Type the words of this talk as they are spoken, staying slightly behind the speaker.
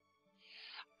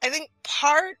I think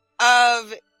part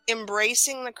of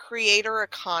embracing the creator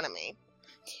economy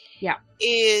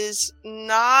is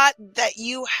not that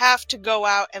you have to go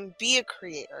out and be a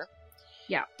creator,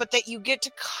 but that you get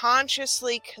to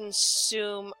consciously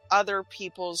consume other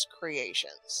people's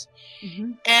creations.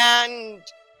 Mm-hmm. And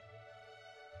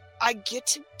I get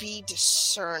to be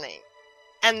discerning.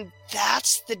 And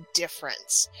that's the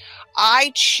difference.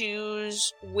 I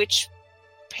choose which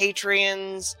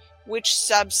Patreons, which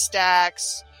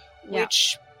Substacks,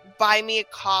 which Buy Me a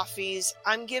Coffees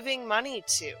I'm giving money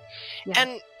to. Yeah.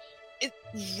 And it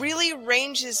really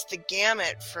ranges the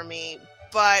gamut for me,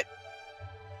 but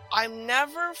I'm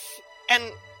never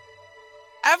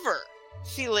ever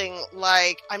feeling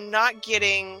like I'm not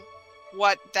getting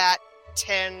what that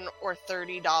 $10 or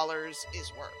 $30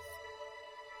 is worth.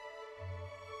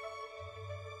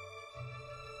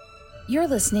 You're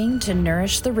listening to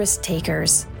Nourish the Risk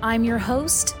Takers. I'm your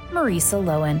host, Marisa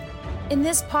Lowen. In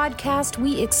this podcast,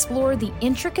 we explore the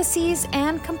intricacies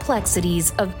and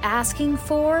complexities of asking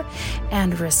for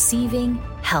and receiving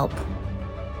help.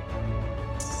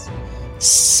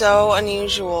 So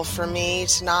unusual for me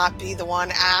to not be the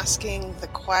one asking the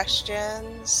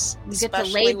questions. You get to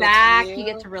lay back, you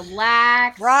get to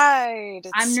relax. Right.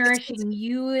 I'm nourishing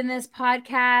you in this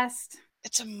podcast.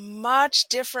 It's a much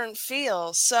different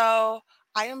feel. So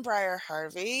I am Briar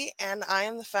Harvey, and I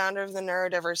am the founder of the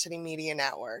Neurodiversity Media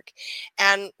Network.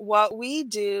 And what we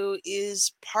do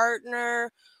is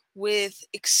partner with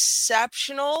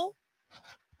exceptional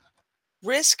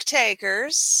risk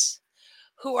takers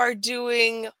who are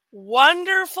doing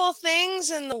wonderful things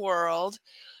in the world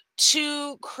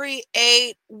to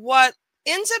create what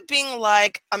ends up being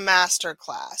like a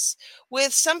masterclass.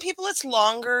 With some people, it's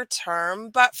longer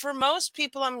term, but for most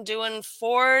people, I'm doing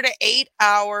 4 to 8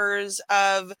 hours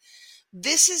of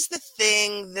this is the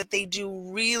thing that they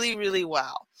do really, really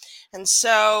well. And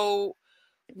so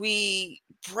we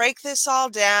break this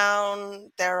all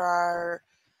down. There are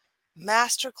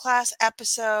masterclass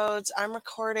episodes I'm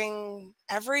recording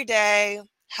every day,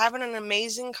 having an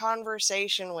amazing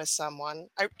conversation with someone.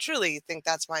 I truly think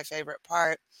that's my favorite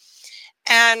part.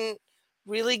 And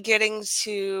really getting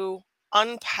to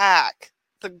unpack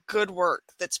the good work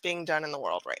that's being done in the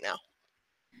world right now.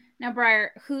 Now,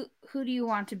 Briar, who do you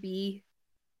want to be?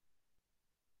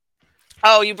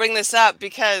 Oh, you bring this up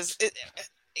because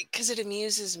it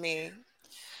amuses me.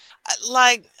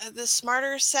 Like the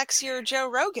smarter, sexier Joe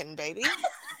Rogan, baby.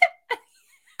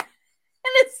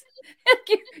 And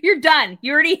you're done.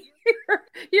 You're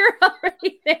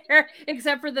already there,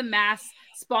 except for the mass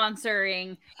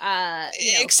sponsoring.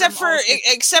 Except for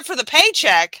the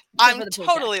paycheck, I'm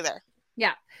totally there.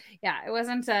 Yeah. It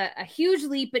wasn't a huge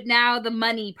leap, but now the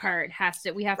money part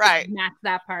we have to match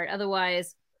that part.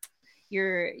 Otherwise,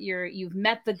 you've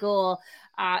met the goal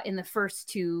in the first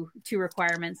two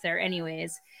requirements there,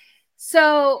 anyways.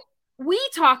 So we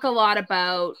talk a lot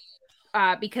about.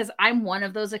 Because I'm one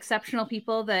of those exceptional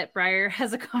people that Briar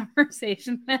has a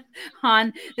conversation with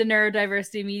on the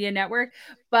Neurodiversity Media Network,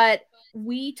 but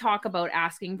we talk about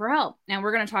asking for help, and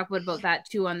we're going to talk about that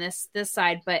too on this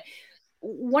side. But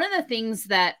one of the things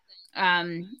that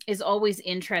is always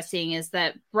interesting is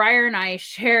that Briar and I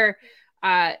share.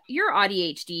 You're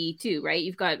ADHD too, right?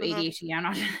 You've got ADHD and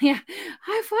autism. Yeah,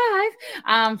 high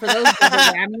five. For those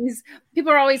Grammys,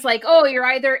 people are always like, "Oh, you're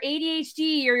either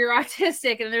ADHD or you're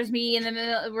autistic," and there's me in the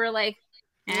middle. We're like,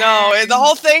 no, the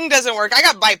whole thing doesn't work. I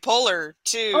got bipolar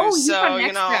too. Oh, so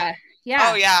you know,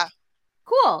 yeah. Oh yeah.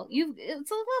 Cool.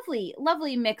 It's a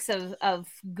lovely mix of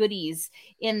goodies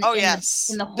in the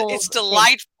whole. It's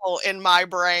delightful in my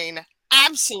brain.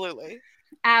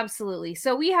 Absolutely.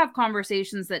 So we have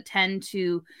conversations that tend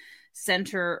to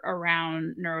center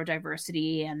around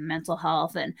neurodiversity and mental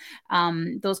health and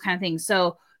those kind of things.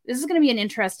 So this is going to be an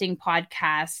interesting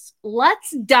podcast.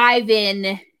 Let's dive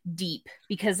in deep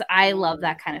because I love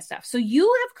that kind of stuff. So you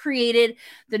have created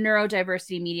the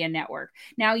Neurodiversity Media Network.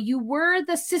 Now, you were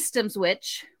the systems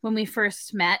witch when we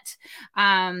first met,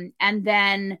 and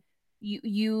then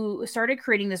you started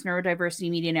creating this Neurodiversity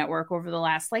Media Network over the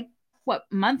last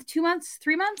month, 2 months,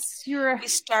 3 months? We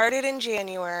started in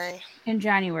January.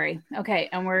 Okay.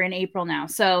 And we're in April now.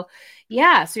 So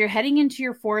yeah, so you're heading into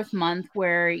your 4th month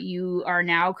where you are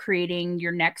now creating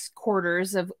your next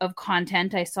quarters of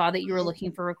content. I saw that you were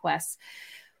looking for requests.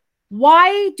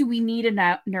 Why do we need a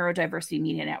Neurodiversity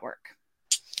Media Network?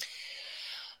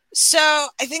 So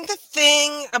I think the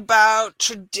thing about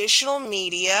traditional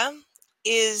media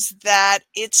is that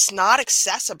it's not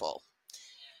accessible.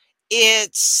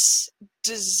 It's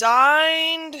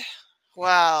designed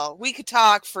Well, we could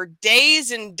talk for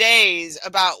days and days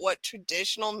about what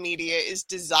traditional media is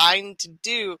designed to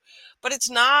do, but it's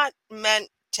not meant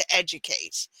to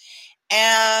educate.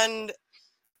 And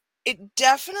it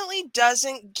definitely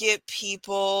doesn't get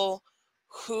people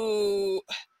who,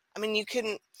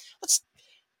 let's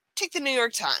take the New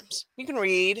York Times. You can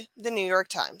read the New York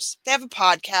Times. They have a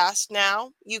podcast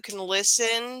now. You can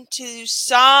listen to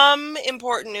some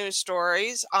important news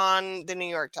stories on the New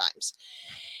York Times.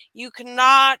 You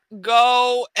cannot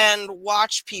go and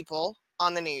watch people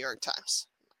on the New York Times.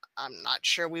 I'm not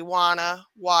sure we want to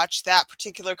watch that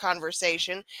particular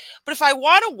conversation. But if I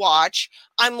want to watch,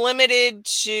 I'm limited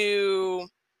to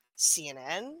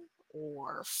CNN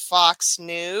or Fox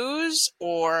News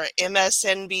or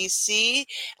MSNBC.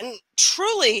 And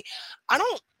truly, I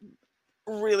don't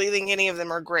really think any of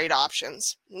them are great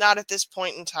options. Not at this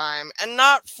point in time, and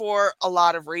not for a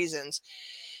lot of reasons.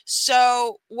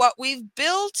 So what we've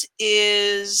built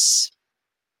is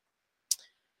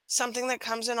something that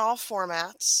comes in all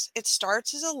formats. It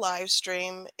starts as a live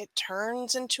stream. It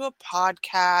turns into a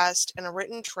podcast and a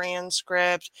written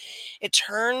transcript. It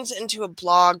turns into a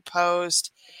blog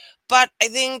post. But I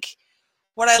think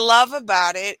what I love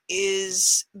about it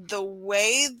is the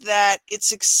way that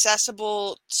it's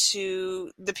accessible to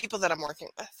the people that I'm working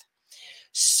with.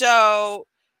 So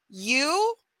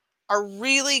you are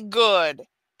really good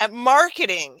at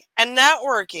marketing and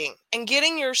networking and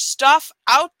getting your stuff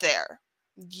out there.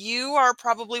 You are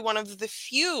probably one of the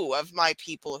few of my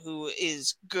people who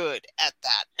is good at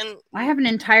that. And I have an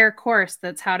entire course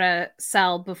that's how to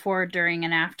sell before, during,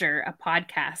 and after a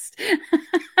podcast.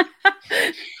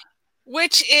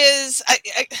 which is,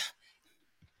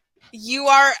 you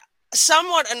are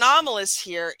somewhat anomalous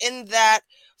here in that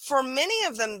for many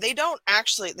of them, they don't have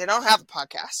a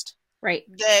podcast. Right.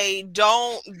 They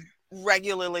don't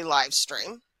regularly live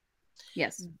stream.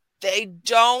 Yes. They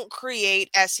don't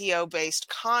create SEO-based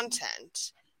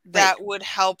content that would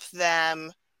help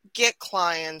them get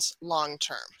clients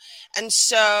long-term. And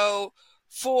so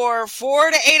for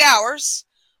 4 to 8 hours,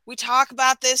 we talk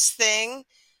about this thing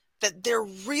that they're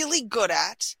really good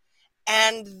at,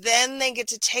 and then they get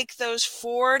to take those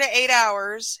 4 to 8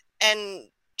 hours and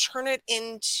turn it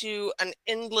into an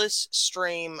endless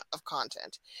stream of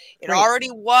content. It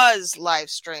already was live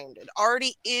streamed. It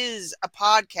already is a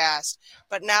podcast,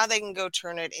 but now they can go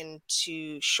turn it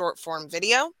into short form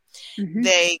video. Mm-hmm.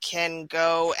 They can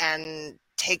go and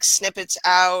take snippets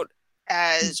out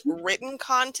as written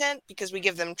content because we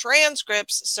give them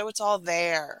transcripts, so it's all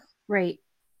there. Right.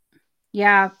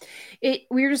 Yeah. We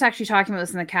were just actually talking about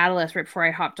this in the Catalyst right before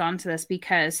I hopped onto this,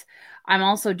 because I'm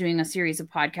also doing a series of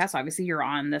podcasts. Obviously, you're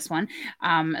on this one,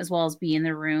 as well as Be in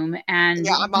the Room. And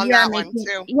yeah, I'm on that one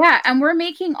too. Yeah. And we're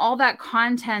making all that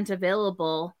content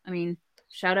available. I mean,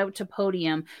 shout out to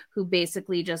Podium, who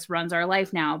basically just runs our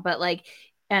life now. But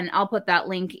and I'll put that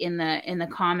link in the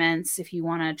comments if you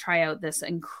want to try out this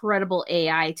incredible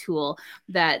AI tool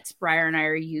that Briar and I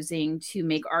are using to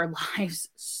make our lives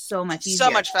so much easier. So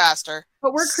much faster.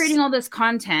 But we're creating all this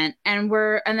content, and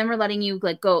then we're letting you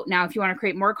go. Now, if you want to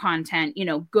create more content,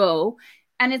 go.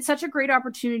 And it's such a great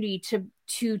opportunity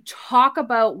to talk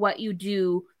about what you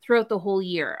do throughout the whole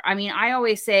year. I mean, I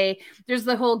always say there's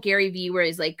the whole Gary Vee where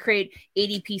he's like, create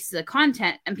 80 pieces of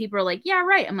content. And people are like, yeah,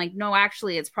 right. I'm like, no,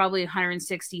 actually, it's probably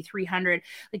 160, 300.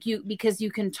 Because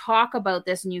you can talk about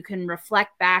this and you can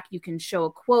reflect back. You can show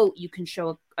a quote. You can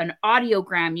show an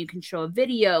audiogram. You can show a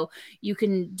video. You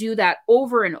can do that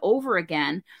over and over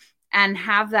again. And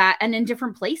have that, and in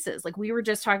different places. Like we were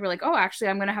just talking, we're like, oh, actually,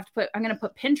 I'm going to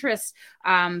put Pinterest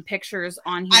pictures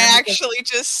on here. I actually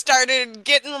just started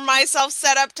getting myself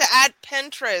set up to add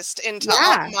Pinterest into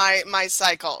my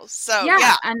cycles. So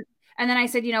yeah. And then I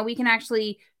said, we can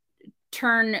actually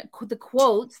turn the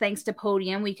quotes, thanks to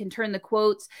Podium, we can turn the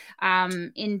quotes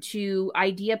into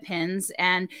idea pins.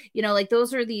 And,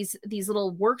 those are these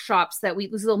little workshops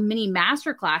these little mini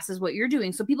master classes, what you're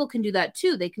doing. So people can do that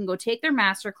too. They can go take their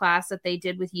master class that they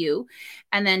did with you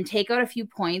and then take out a few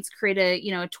points, create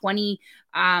a 20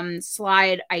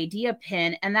 slide idea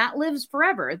pin, and that lives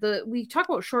forever. We talk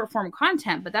about short form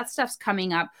content, but that stuff's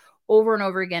coming up over and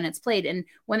over again. It's played. And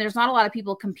when there's not a lot of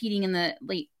people competing in the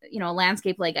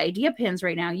landscape like idea pins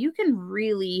right now, you can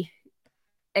really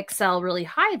excel really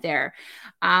high there.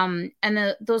 And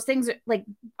those things are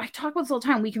I talk about this all the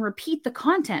time. We can repeat the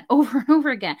content over and over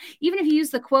again. Even if you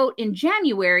use the quote in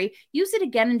January, use it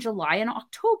again in July and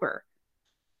October.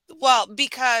 Well,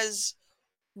 because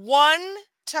 1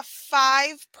 to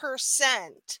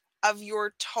 5% of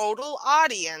your total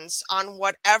audience on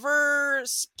whatever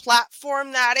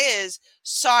platform that is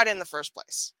saw it in the first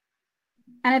place.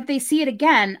 And if they see it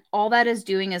again, all that is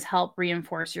doing is help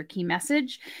reinforce your key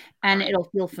message, and it'll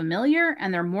feel familiar,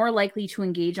 and they're more likely to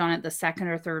engage on it the second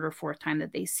or third or fourth time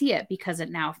that they see it because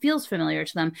it now feels familiar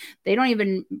to them. They don't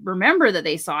even remember that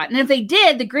they saw it. And if they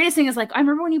did, the greatest thing is like, I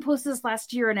remember when you posted this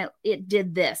last year and it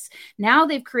did this. Now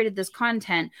they've created this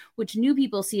content, which new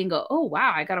people see and go, oh,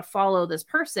 wow, I got to follow this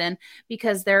person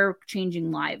because they're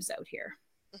changing lives out here.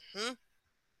 Mm-hmm.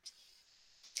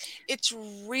 It's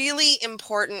really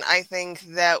important, I think,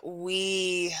 that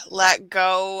we let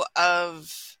go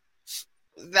of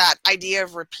that idea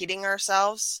of repeating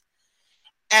ourselves.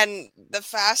 And the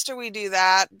faster we do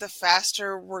that, the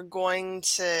faster we're going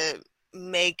to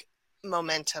make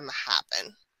momentum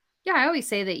happen. Yeah, I always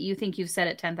say that you think you've said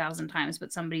it 10,000 times,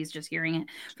 but somebody's just hearing it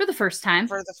for the first time.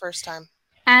 For the first time.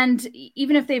 And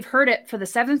even if they've heard it for the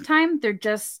 7th time, they're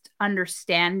just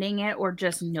understanding it or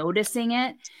just noticing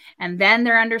it. And then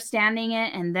they're understanding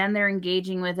it, and then they're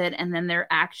engaging with it, and then they're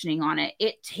actioning on it.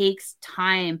 It takes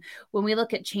time. When we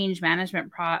look at change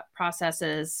management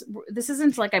processes, this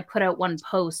isn't like I put out one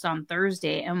post on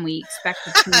Thursday and we expect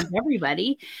to change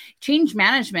everybody. Change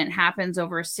management happens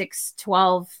over 6,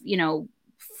 12,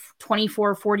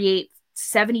 24, 48,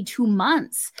 72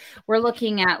 months. We're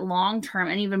looking at long-term,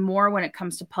 and even more when it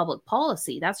comes to public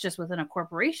policy. That's just within a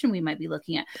corporation we might be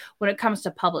looking at. When it comes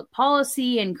to public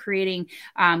policy and creating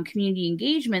community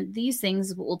engagement, these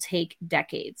things will take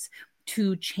decades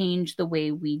to change the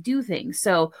way we do things.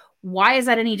 So why is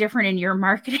that any different in your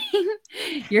marketing?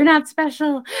 You're not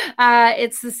special.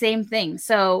 It's the same thing.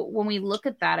 So when we look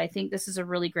at that, I think this is a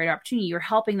really great opportunity. You're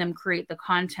helping them create the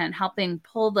content, helping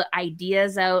pull the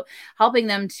ideas out, helping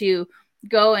them to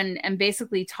go and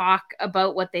basically talk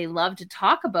about what they love to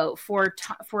talk about for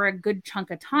a good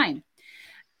chunk of time.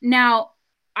 Now,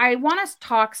 I want to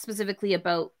talk specifically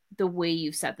about the way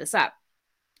you've set this up.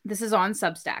 This is on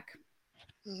Substack.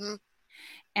 Mm-hmm.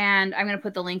 And I'm going to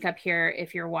put the link up here.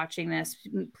 If you're watching this,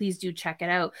 please do check it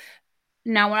out.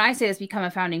 Now, when I say this, become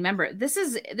a founding member, this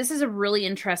is a really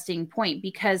interesting point,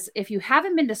 because if you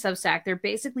haven't been to Substack, they're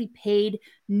basically paid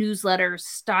newsletter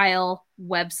style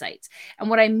websites. And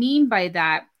what I mean by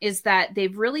that is that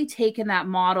they've really taken that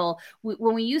model.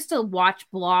 When we used to watch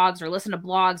blogs or listen to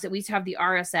blogs, that we used to have the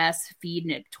RSS feed,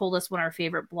 and it told us when our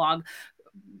favorite blog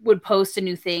would post a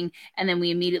new thing, and then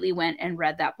we immediately went and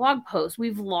read that blog post.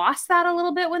 We've lost that a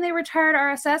little bit when they retired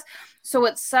RSS. So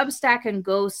what Substack and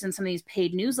Ghost and some of these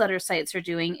paid newsletter sites are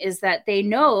doing is that they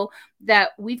know that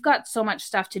we've got so much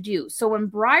stuff to do. So when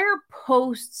Briar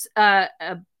posts a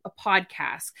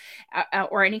podcast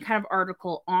or any kind of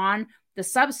article on the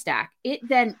Substack, it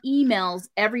then emails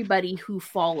everybody who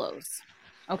follows.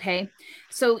 Okay.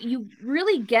 So you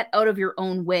really get out of your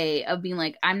own way of being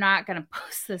like, I'm not going to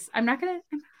post this. I'm not going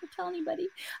to tell anybody.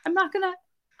 I'm not going to,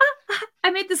 I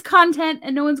made this content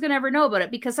and no one's going to ever know about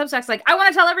it, because Substack's like, I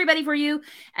want to tell everybody for you.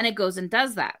 And it goes and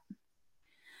does that.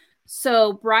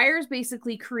 So Briar's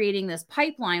basically creating this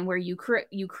pipeline where you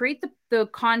create the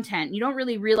content. You don't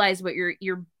really realize what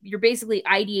you're basically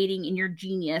ideating in your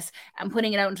genius and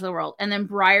putting it out into the world. And then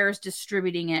Briar's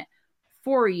distributing it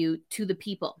for you to the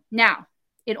people. Now,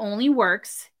 it only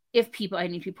works if people, I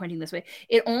need to be pointing this way.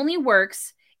 It only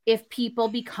works if people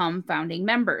become founding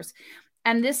members.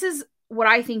 And this is what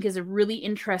I think is a really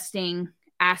interesting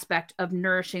aspect of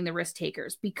nourishing the risk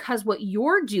takers, because what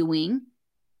you're doing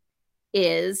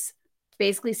is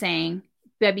basically saying,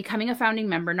 by becoming a founding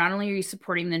member, not only are you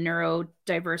supporting the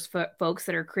neurodiverse folks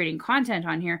that are creating content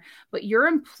on here, but you're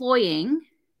employing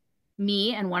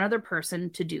me and one other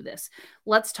person to do this.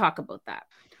 Let's talk about that.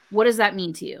 What does that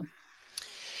mean to you?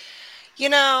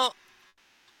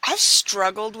 I've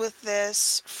struggled with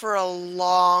this for a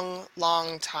long,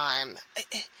 long time.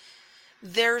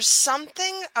 There's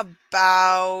something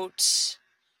about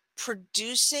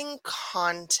producing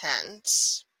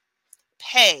content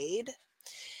paid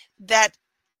that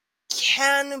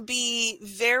can be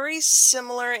very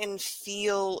similar in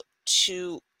feel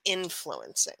to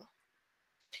influencing,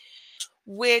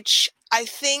 which I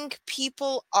think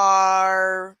people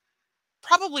are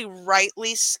probably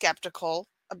rightly skeptical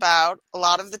about a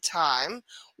lot of the time.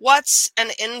 What's an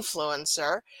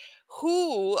influencer?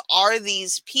 Who are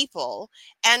these people?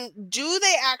 And do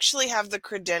they actually have the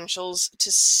credentials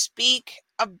to speak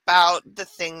about the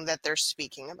thing that they're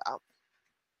speaking about?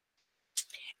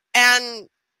 And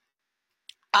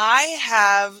I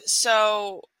have,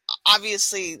 so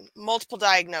obviously, multiple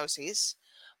diagnoses.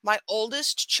 My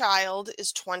oldest child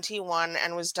is 21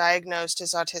 and was diagnosed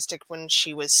as autistic when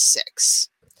she was 6.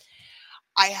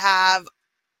 I have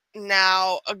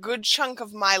now a good chunk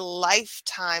of my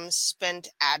lifetime spent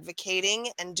advocating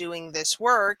and doing this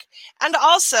work. And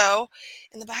also,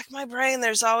 in the back of my brain,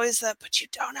 there's always that, but you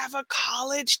don't have a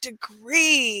college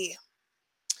degree.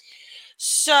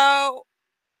 So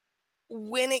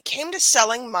when it came to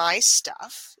selling my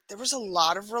stuff, there was a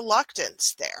lot of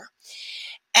reluctance there.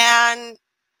 And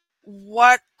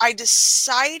what I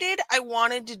decided I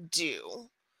wanted to do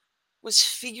was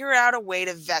figure out a way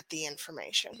to vet the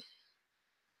information.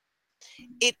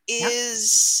 It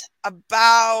is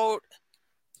about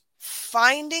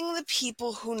finding the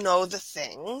people who know the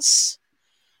things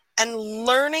and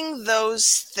learning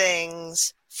those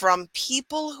things from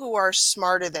people who are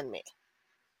smarter than me.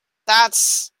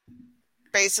 That's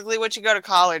basically what you go to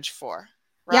college for,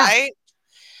 right? Yeah.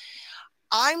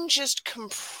 I'm just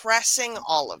compressing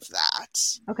all of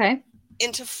that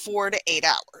into 4 to 8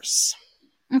 hours.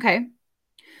 Okay.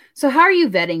 So how are you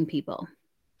vetting people?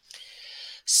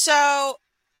 So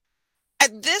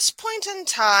at this point in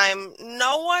time,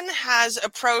 no one has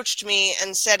approached me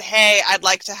and said, hey, I'd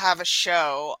like to have a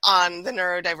show on the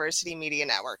Neurodiversity Media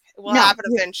Network. It will happen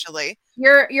eventually.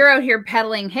 You're out here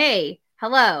peddling, hey,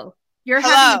 hello. You're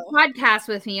having a podcast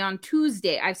with me on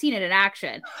Tuesday. I've seen it in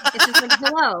action. It's just like,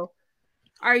 hello.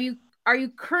 Are you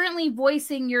currently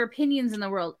voicing your opinions in the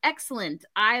world? Excellent.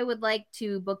 I would like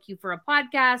to book you for a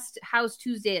podcast. How's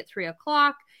Tuesday at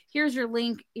 3:00? Here's your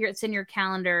link. Here, it's in your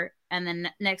calendar. And then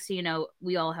next thing you know,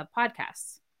 we all have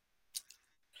podcasts.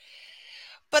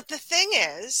 But the thing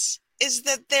is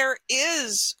that there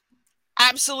is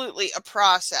absolutely a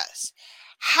process.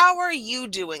 How are you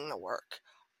doing the work?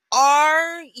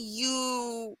 Are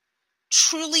you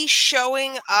truly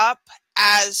showing up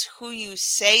as who you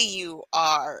say you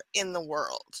are in the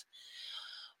world?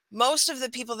 Most of the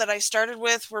people that I started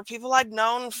with were people I'd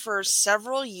known for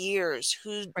several years,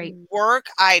 whose work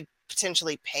I'd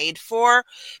potentially paid for,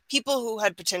 people who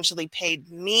had potentially paid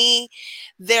me.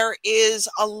 There is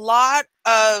a lot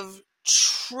of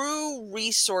true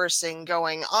resourcing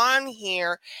going on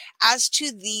here as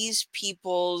to these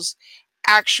people's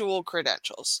actual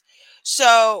credentials.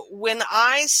 So when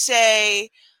I say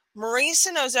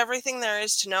Marisa knows everything there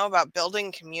is to know about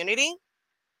building community,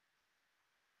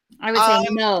 I would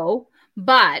say no,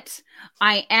 but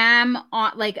I am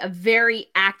like a very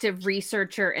active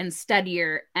researcher and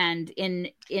studier and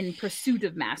in pursuit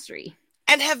of mastery.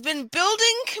 And have been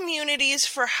building communities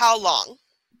for how long?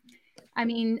 I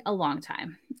mean, a long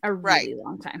time. A really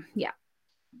long time. Yeah.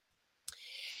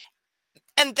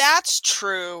 And that's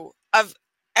true of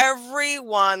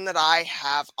everyone that I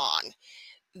have on.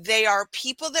 They are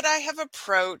people that I have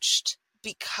approached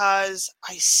because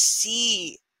I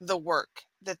see the work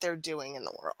that they're doing in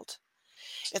the world.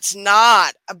 It's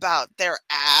not about their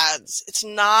ads. It's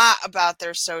not about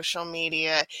their social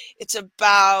media. It's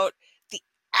about the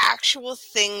actual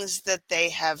things that they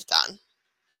have done.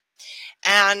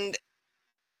 And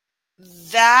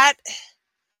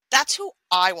that's who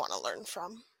I want to learn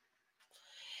from.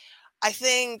 I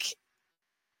think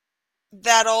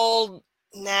that old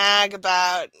nag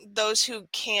about those who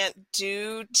can't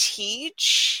do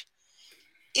teach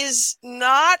is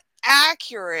not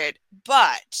accurate,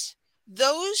 but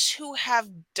those who have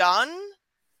done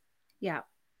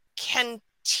can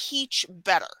teach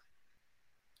better.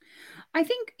 I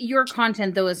think your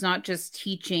content, though, is not just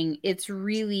teaching. It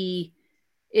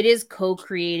is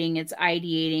co-creating, it's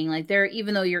ideating. Like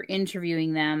even though you're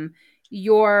interviewing them,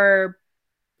 you're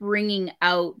bringing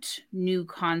out new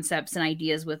concepts and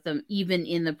ideas with them, even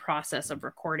in the process of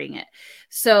recording it.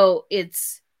 So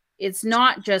it's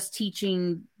not just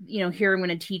teaching, here I'm going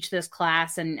to teach this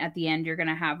class and at the end you're going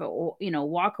to have a,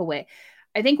 walk away.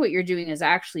 I think what you're doing is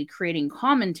actually creating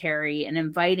commentary and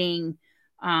inviting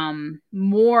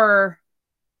more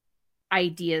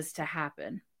ideas to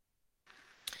happen.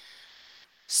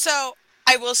 So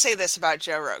I will say this about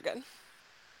Joe Rogan.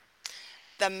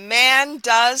 The man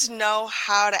does know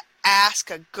how to ask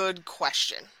a good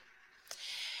question.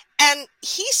 And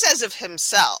he says of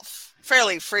himself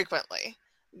fairly frequently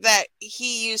that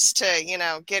he used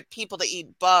to, get people to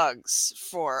eat bugs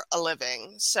for a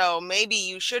living. So maybe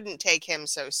you shouldn't take him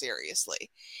so seriously.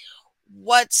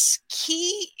 What's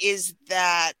key is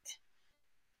that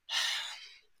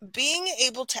being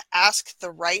able to ask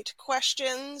the right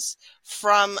questions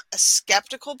from a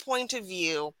skeptical point of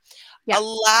view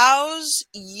allows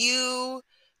you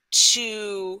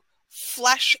to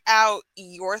flesh out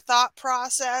your thought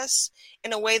process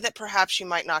in a way that perhaps you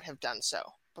might not have done so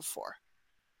before.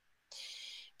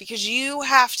 Because you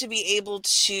have to be able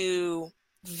to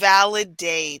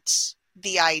validate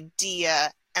the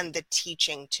idea and the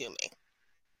teaching to me.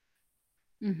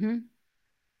 Mm-hmm.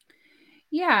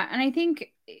 Yeah, and I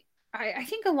think I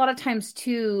think a lot of times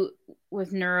too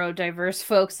with neurodiverse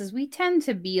folks is we tend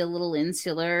to be a little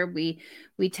insular. We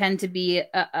tend to be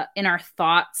in our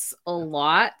thoughts a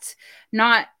lot,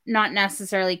 not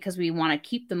necessarily because we want to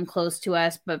keep them close to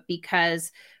us, but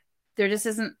because there just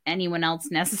isn't anyone else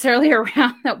necessarily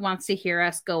around that wants to hear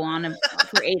us go on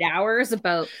for 8 hours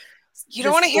about. You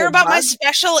don't want to hear about my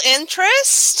special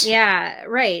interest? Yeah,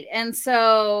 right. And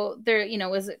so there,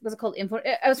 was it called info?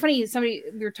 It was funny. We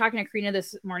were talking to Karina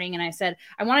this morning, and I said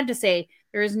I wanted to say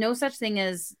there is no such thing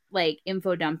as like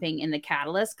info dumping in the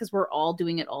Catalyst, because we're all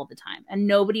doing it all the time, and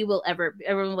nobody will ever.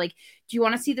 Everyone like, do you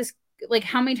want to see this? Like,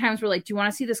 how many times we're like, do you want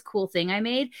to see this cool thing I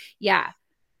made? Yeah.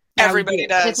 Everybody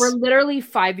does. Like, we're literally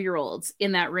 5-year-olds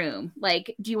in that room.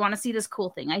 Like, do you want to see this cool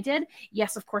thing I did?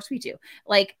 Yes, of course we do.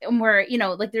 Like, and we're,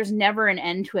 like, there's never an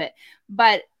end to it.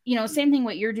 But, same thing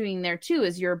what you're doing there too,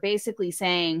 is you're basically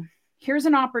saying, here's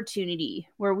an opportunity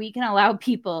where we can allow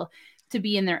people to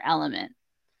be in their element.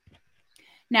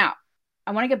 Now,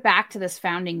 I want to get back to this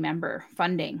founding member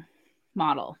funding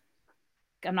model.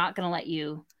 I'm not going to let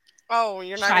you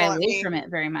shy away from it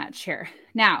very much here.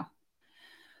 Now,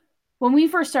 when we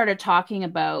first started talking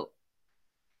about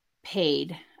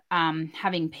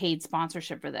having paid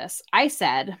sponsorship for this, I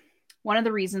said one of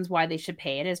the reasons why they should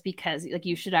pay it is because, like,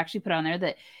 you should actually put on there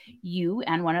that you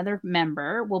and one other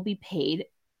member will be paid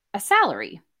a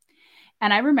salary.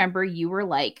 And I remember you were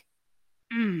like,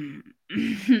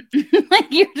 like,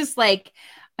 you're just like,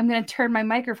 I'm going to turn my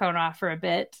microphone off for a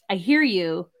bit. I hear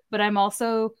you, but I'm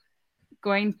also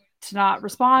going to not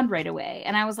respond right away.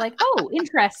 And I was like, oh,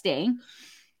 interesting.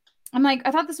 I'm like,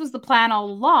 I thought this was the plan all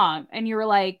along. And you were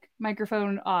like,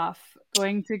 microphone off,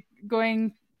 going to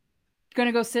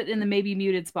go sit in the maybe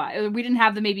muted spot. We didn't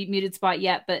have the maybe muted spot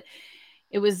yet, but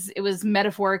it was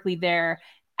metaphorically there.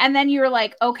 And then you were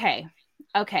like, okay,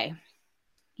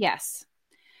 yes.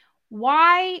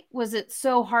 Why was it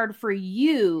so hard for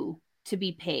you to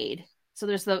be paid? So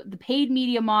there's the paid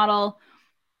media model.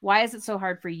 Why is it so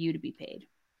hard for you to be paid?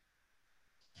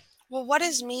 Well, what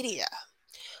is media?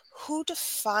 Who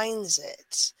defines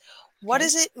it? What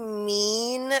does it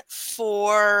mean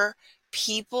for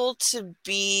people to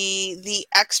be the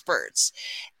experts?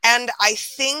 And I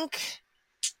think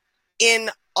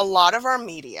in a lot of our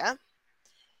media,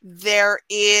 there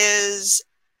is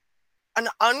an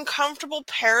uncomfortable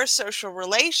parasocial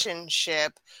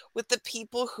relationship with the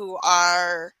people who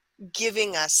are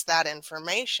giving us that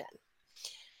information.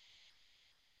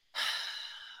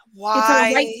 Why? It's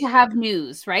our right to have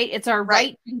news, right? It's our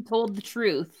right to be told the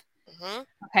truth. Mm-hmm.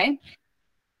 Okay.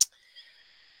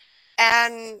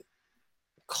 And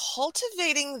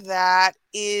cultivating that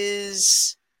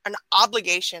is an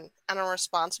obligation and a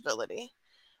responsibility,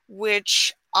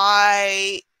 which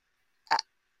I,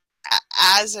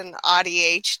 as an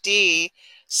ADHD,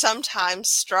 sometimes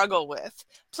struggle with.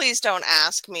 Please don't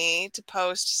ask me to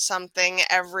post something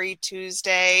every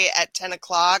Tuesday at 10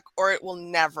 o'clock, or it will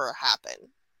never happen.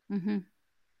 Mm-hmm.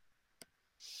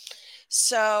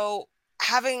 So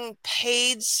having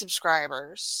paid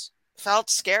subscribers felt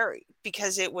scary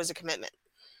because it was a commitment.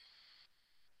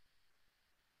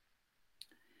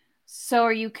 So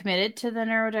are you committed to the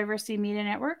Neurodiversity Media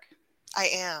Network? I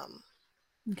am.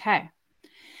 Okay.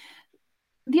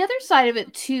 The other side of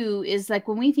it too is, like,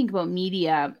 when we think about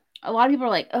media, a lot of people are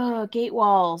like, oh, gate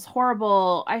walls,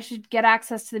 horrible. I should get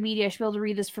access to the media. I should be able to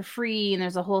read this for free. And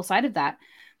there's a whole side of that.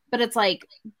 But it's like,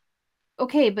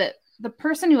 okay, but the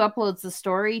person who uploads the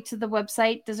story to the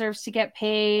website deserves to get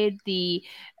paid.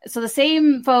 So the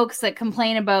same folks that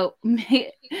complain about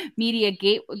media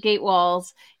gate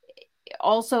walls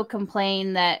also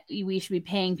complain that we should be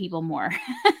paying people more.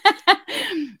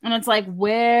 And it's like,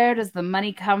 where does the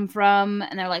money come from?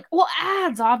 And they're like, well,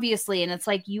 ads, obviously. And it's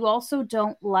like, you also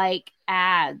don't like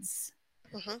ads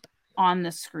on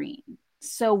the screen.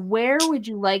 So where would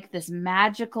you like this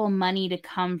magical money to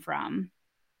come from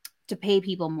to pay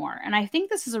people more? And I think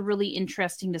this is a really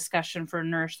interesting discussion for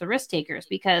Nourish the Risk Takers,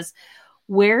 because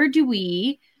where do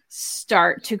we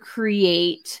start to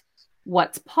create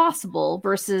what's possible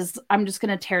versus I'm just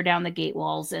going to tear down the gate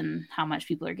walls and how much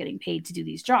people are getting paid to do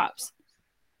these jobs?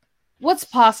 What's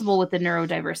possible with the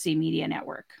Neurodiversity Media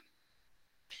Network?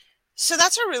 So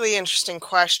that's a really interesting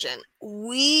question.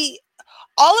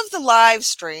 All of the live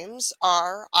streams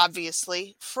are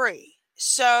obviously free.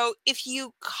 So if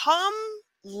you come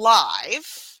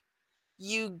live,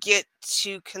 you get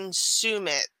to consume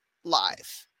it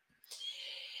live.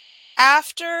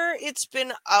 After it's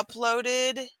been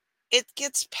uploaded, it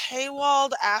gets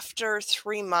paywalled after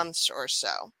 3 months or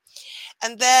so.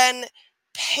 And then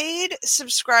paid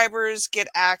subscribers get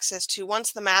access to,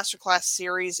 once the masterclass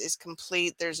series is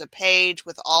complete, there's a page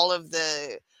with all of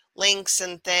the links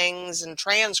and things and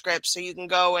transcripts so you can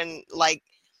go and like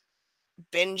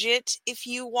binge it if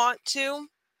you want to.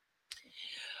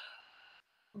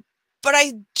 But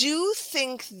I do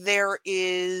think there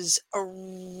is a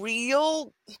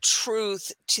real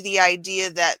truth to the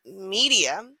idea that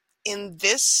media in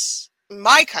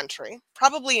my country,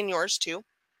 probably in yours too,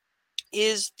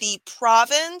 is the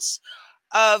province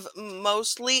of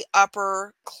mostly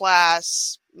upper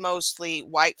class, mostly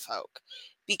white folk.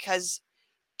 Because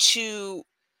to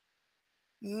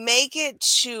make it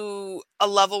to a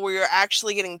level where you're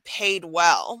actually getting paid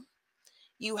well,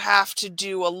 you have to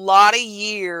do a lot of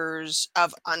years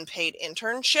of unpaid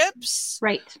internships,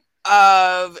 right,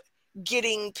 of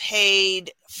getting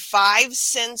paid 5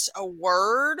 cents a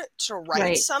word to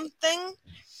write something,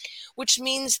 which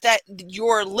means that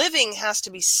your living has to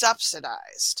be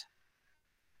subsidized.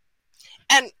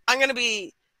 And I'm going to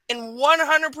be in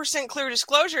 100% clear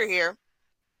disclosure here.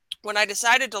 When I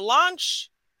decided to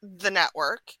launch the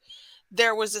network,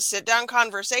 there was a sit-down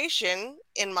conversation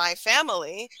in my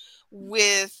family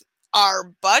with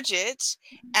our budget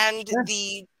and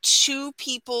the two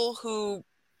people who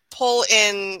pull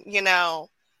in,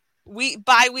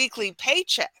 bi-weekly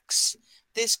paychecks.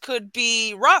 This could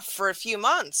be rough for a few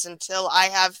months until I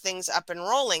have things up and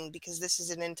rolling, because this is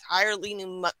an entirely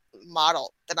new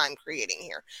model that I'm creating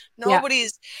here.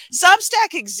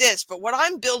 Substack exists, but what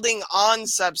I'm building on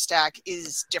Substack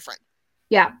is different.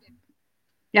 Yeah,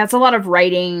 it's a lot of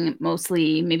writing,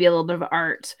 mostly, maybe a little bit of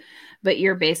art, but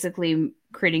you're basically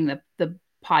creating the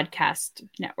podcast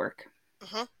network.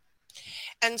 Mm-hmm.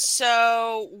 And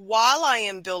so while I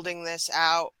am building this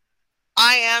out,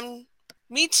 I am,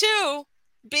 me too,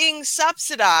 being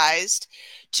subsidized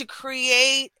to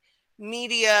create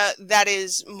media that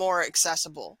is more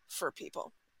accessible for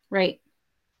people. Right.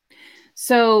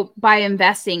 So by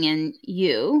investing in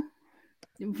you,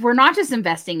 we're not just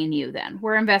investing in you then.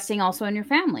 We're investing also in your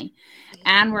family. Mm-hmm.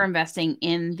 And we're investing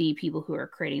in the people who are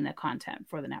creating the content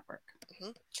for the network.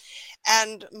 Mm-hmm.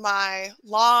 And my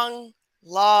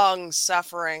long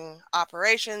suffering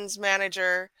operations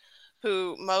manager,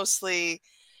 who mostly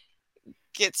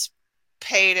gets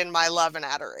paid in my love and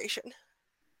adoration.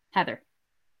 Heather.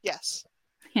 Yes.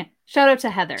 Yeah. Shout out to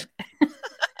Heather.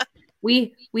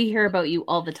 We hear about you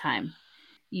all the time.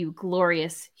 You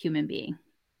glorious human being.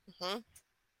 Mm-hmm.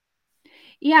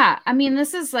 Yeah, I mean,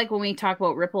 this is like when we talk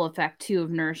about ripple effect too of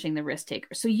nourishing the risk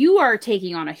taker. So you are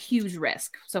taking on a huge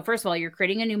risk. So first of all, you're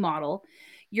creating a new model.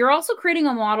 You're also creating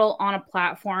a model on a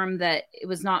platform that it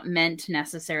was not meant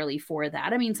necessarily for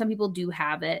that. I mean, some people do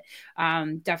have it.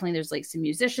 Definitely there's like some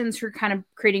musicians who are kind of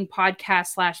creating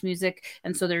podcast / music.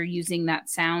 And so they're using that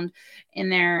sound in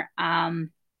there.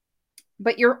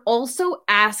 But you're also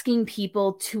asking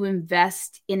people to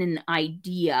invest in an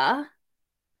idea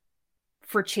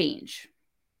for change.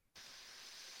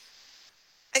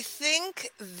 I think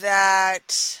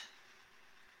that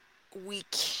we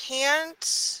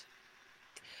can't.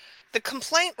 The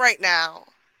complaint right now,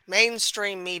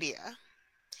 mainstream media,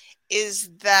 is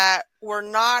that we're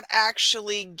not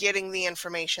actually getting the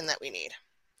information that we need.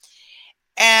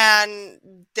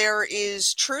 And there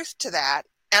is truth to that.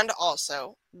 And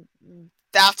also,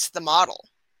 that's the model.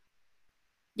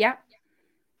 Yeah.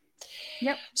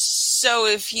 Yep. So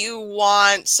if you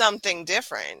want something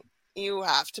different, you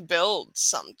have to build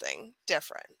something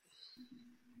different.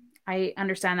 I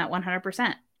understand that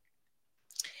 100%.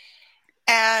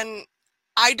 And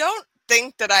I don't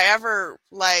think that I ever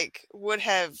would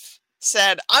have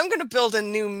said, I'm going to build a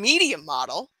new media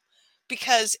model,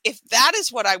 because if that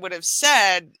is what I would have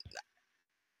said,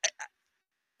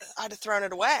 I'd have thrown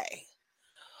it away.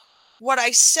 What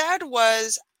I said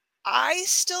was, I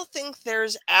still think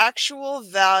there's actual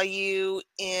value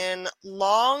in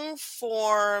long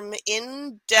form,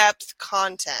 in-depth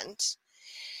content,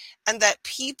 and that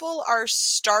people are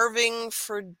starving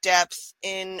for depth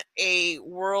in a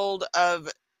world of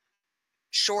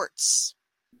shorts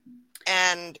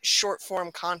and short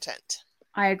form content.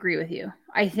 I agree with you.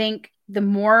 I think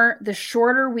the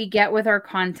shorter we get with our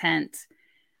content,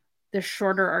 the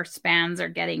shorter our spans are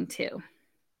getting to.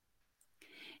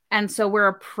 And so we're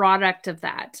a product of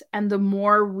that. And the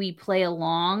more we play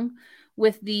along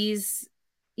with these,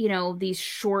 these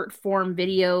short form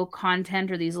video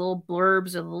content or these little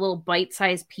blurbs or the little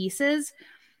bite-sized pieces,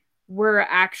 we're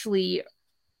actually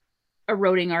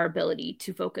eroding our ability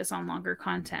to focus on longer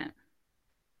content.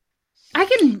 I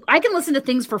can listen to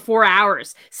things for 4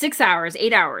 hours, 6 hours,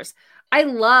 8 hours. I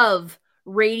love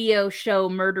radio show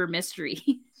murder mystery.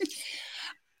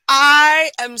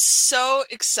 I am so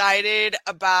excited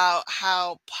about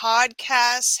how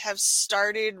podcasts have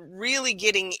started really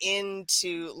getting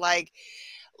into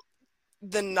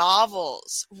the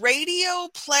novels. Radio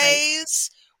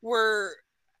plays were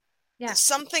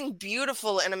something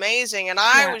beautiful and amazing, and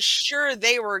I was sure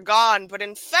they were gone, but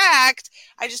in fact,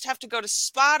 I just have to go to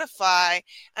Spotify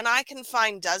and I can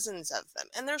find dozens of them,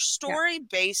 and they're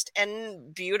story-based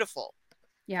and beautiful.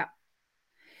 Yeah,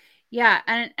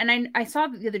 and I saw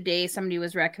the other day somebody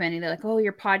was recommending, they're like, oh,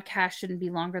 your podcast shouldn't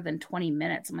be longer than 20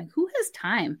 minutes. I'm like, who has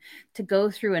time to go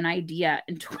through an idea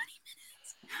in 20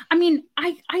 minutes? I mean,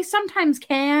 I sometimes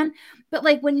can, but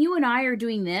like when you and I are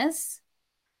doing this,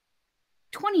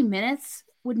 20 minutes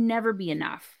would never be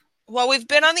enough. Well, we've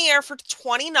been on the air for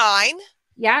 29.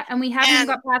 Yeah, and we haven't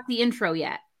got past the intro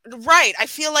yet. Right. I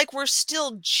feel like we're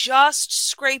still just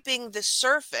scraping the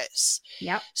surface.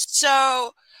 Yep.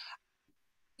 So,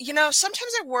 you know,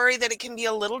 sometimes I worry that it can be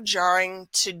a little jarring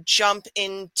to jump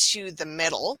into the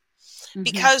middle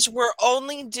because we're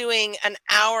only doing an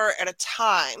hour at a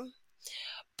time.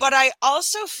 But I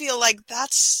also feel like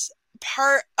that's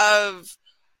part of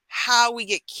how we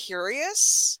get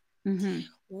curious.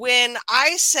 When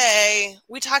I say,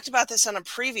 we talked about this on a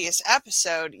previous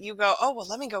episode, you go, oh, well,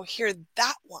 let me go hear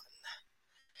that one.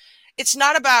 It's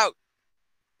not about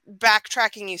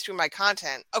backtracking you through my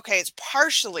content. Okay, it's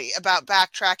partially about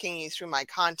backtracking you through my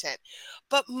content,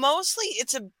 but mostly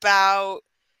it's about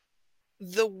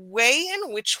the way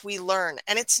in which we learn,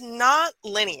 and it's not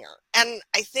linear. And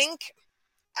I think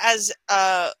as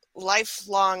a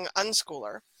lifelong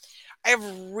unschooler, I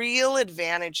have real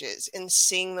advantages in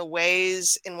seeing the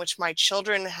ways in which my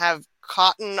children have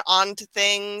caught on to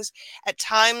things at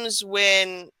times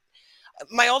when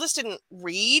my oldest didn't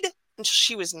read until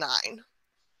she was 9.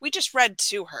 We just read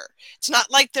to her. It's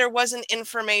not like there wasn't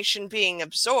information being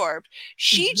absorbed.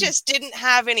 She just didn't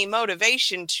have any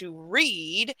motivation to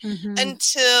read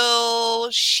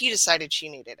until she decided she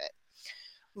needed it.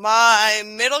 My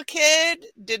middle kid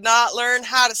did not learn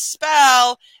how to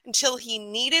spell until he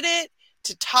needed it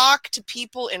to talk to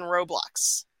people in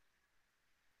Roblox.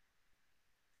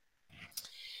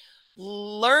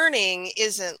 Learning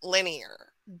isn't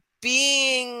linear.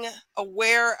 Being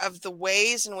aware of the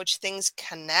ways in which things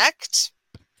connect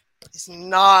is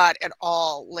not at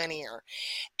all linear.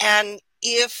 And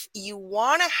if you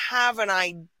want to have an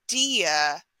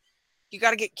idea, you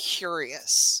got to get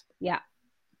curious. Yeah.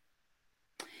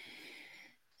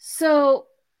 So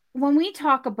when we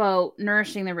talk about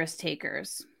nourishing the risk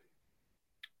takers,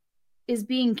 is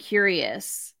being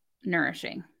curious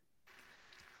nourishing?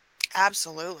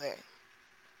 Absolutely.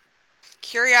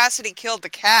 Curiosity killed the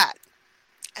cat.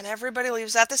 And everybody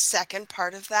leaves out the second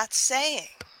part of that saying.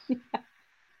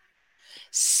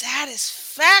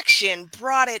 Satisfaction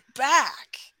brought it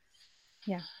back.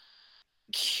 Yeah.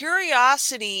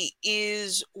 Curiosity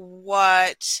is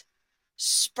what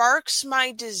sparks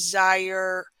my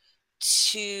desire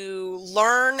to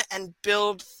learn and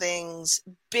build things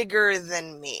bigger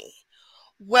than me.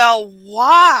 Well,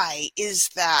 why is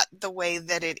that the way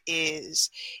that it is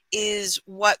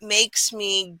what makes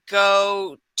me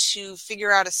go to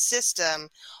figure out a system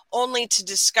only to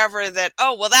discover that,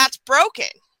 oh, well, that's broken.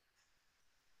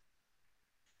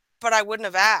 But I wouldn't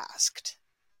have asked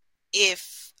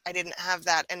if I didn't have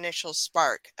that initial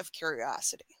spark of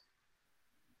curiosity.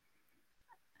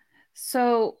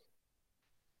 So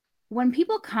when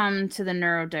people come to the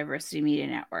Neurodiversity Media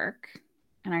Network,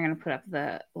 and I'm going to put up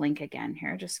the link again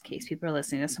here, just in case people are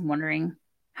listening to this and wondering,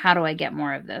 how do I get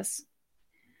more of this?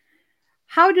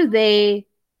 How do they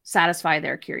satisfy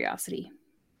their curiosity?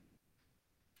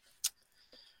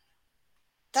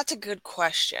 That's a good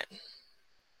question.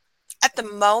 At the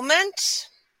moment,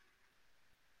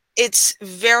 it's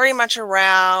very much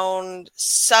around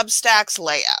Substack's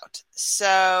layout.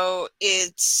 So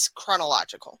it's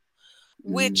chronological,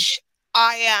 which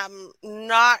I am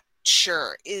not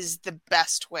sure is the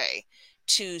best way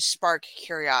to spark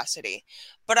curiosity.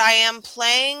 But I am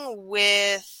playing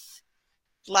with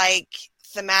like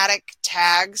thematic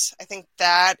tags. I think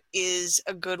that is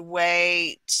a good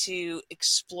way to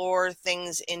explore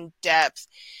things in depth.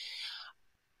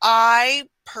 I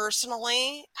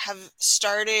personally have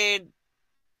started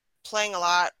playing a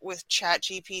lot with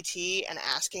ChatGPT and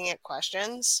asking it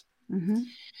questions.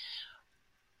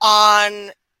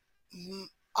 On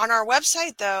our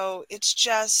website, though, it's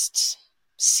just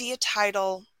see a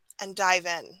title and dive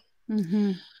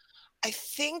in. I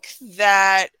think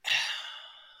that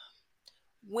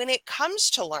when it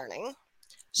comes to learning,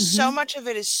 so much of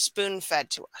it is spoon-fed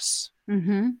to us.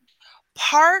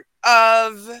 Part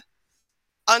of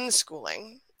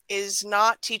unschooling is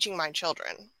not teaching my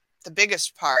children. The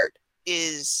biggest part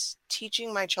is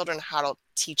teaching my children how to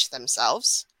teach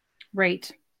themselves.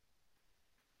 Right.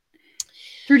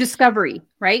 through discovery,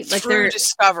 right? Like through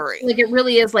discovery. Like it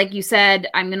really is, like you said,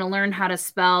 I'm going to learn how to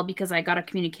spell because I got to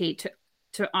communicate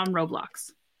to on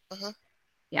Roblox.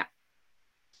 Yeah.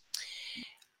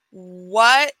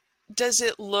 What does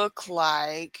it look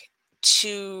like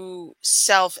to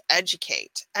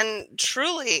self-educate? And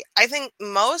truly, I think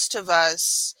most of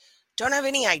us don't have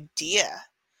any idea.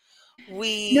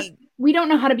 We don't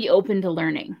know how to be open to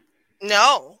learning.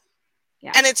 No.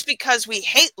 Yeah. And it's because we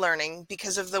hate learning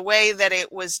because of the way that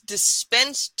it was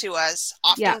dispensed to us,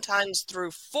 oftentimes through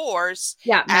force,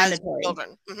 as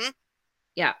children.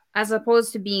 Yeah, as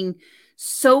opposed to being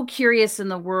so curious in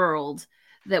the world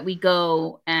that we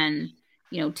go and,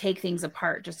 take things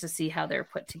apart just to see how they're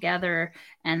put together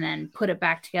and then put it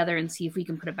back together and see if we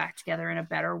can put it back together in a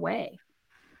better way.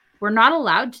 We're not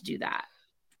allowed to do that.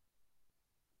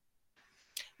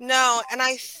 No, and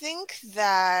I think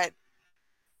that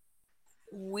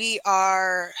we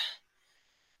are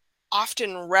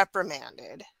often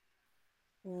reprimanded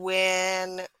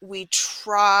when we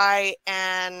try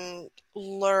and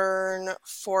learn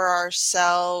for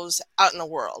ourselves out in the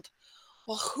world.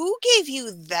 Well, who gave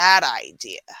you that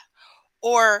idea?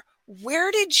 Or where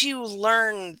did you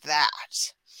learn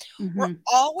that? We're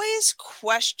always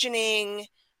questioning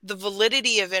the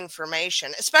validity of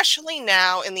information, especially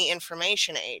now in the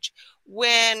information age,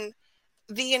 when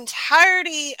the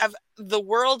entirety of the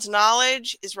world's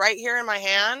knowledge is right here in my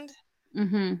hand.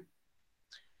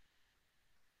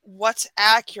 What's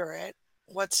accurate,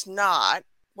 what's not,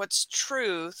 what's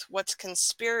truth, what's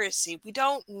conspiracy, we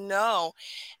don't know.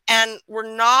 And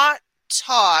we're not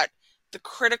taught the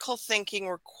critical thinking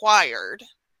required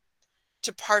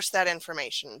to parse that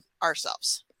information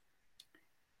ourselves.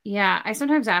 Yeah, I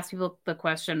sometimes ask people the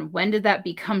question, when did that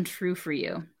become true for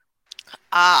you?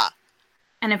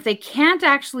 And if they can't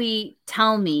actually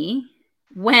tell me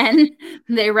when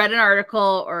they read an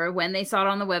article or when they saw it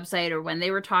on the website or when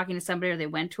they were talking to somebody or they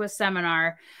went to a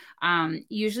seminar,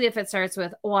 usually if it starts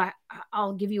with,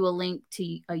 I'll give you a link to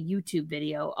a YouTube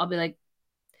video, I'll be like,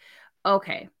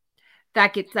 okay,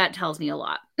 that tells me a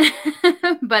lot.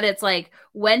 But it's like,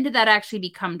 when did that actually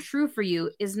become true for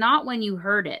you is not when you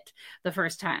heard it the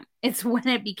first time. It's when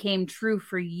it became true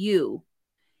for you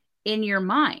in your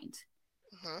mind.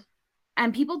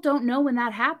 And people don't know when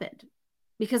that happened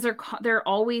because they're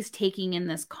always taking in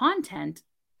this content.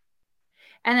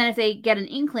 And then if they get an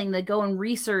inkling, they go and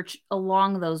research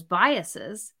along those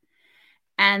biases.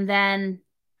 And then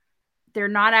they're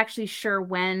not actually sure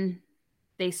when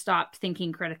they stopped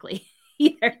thinking critically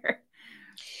either.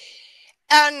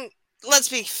 And let's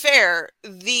be fair,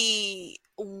 the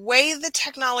way the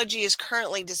technology is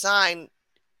currently designed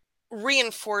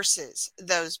reinforces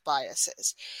those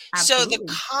biases. Absolutely. So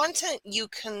the content you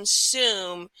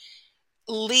consume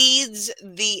leads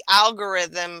the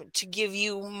algorithm to give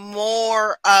you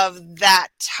more of that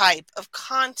type of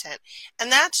content. And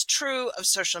that's true of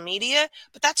social media,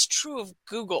 but that's true of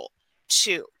Google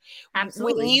too.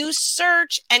 Absolutely. When you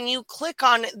search and you click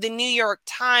on the New York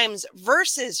Times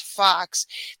versus Fox,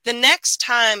 the next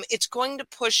time it's going to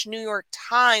push New York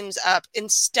Times up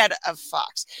instead of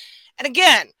Fox. And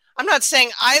again, I'm not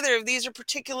saying either of these are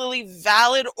particularly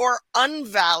valid or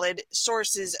unvalid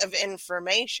sources of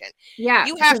information. Yeah.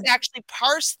 You have to actually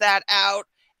parse that out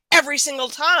every single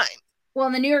time. Well,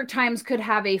 the New York Times could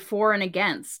have a for and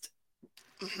against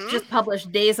just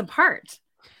published days apart,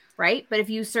 right? But if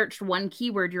you searched one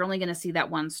keyword, you're only going to see that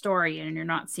one story and you're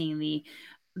not seeing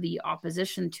the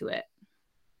opposition to it.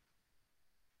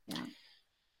 Yeah.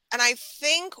 And I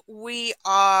think we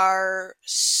are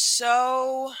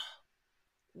so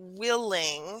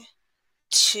willing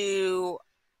to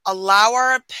allow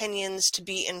our opinions to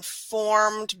be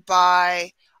informed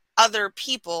by other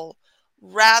people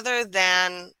rather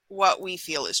than what we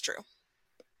feel is true.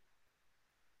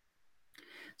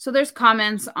 So there's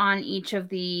comments on each of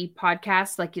the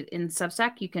podcasts, like in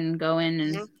Substack, you can go in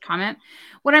and comment.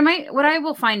 What I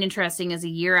will find interesting is a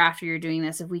year after you're doing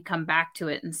this, if we come back to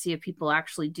it and see if people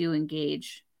actually do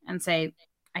engage and say,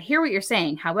 I hear what you're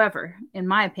saying. However, in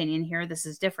my opinion here, this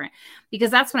is different,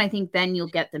 because that's when I think then you'll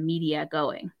get the media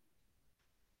going.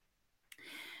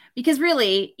 Because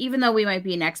really, even though we might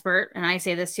be an expert, and I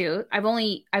say this too, I've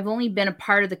only been a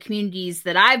part of the communities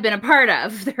that I've been a part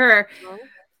of. There are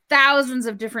thousands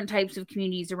of different types of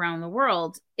communities around the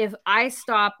world. If I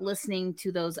stop listening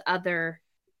to those other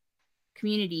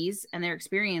communities and their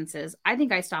experiences, I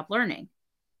think I stop learning,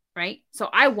 right? So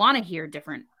I want to hear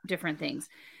different things.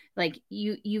 Like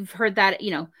you've heard that,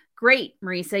 great,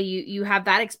 Marisa, you have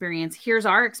that experience. Here's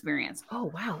our experience.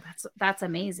 Oh, wow. That's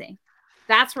amazing.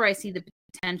 That's where I see the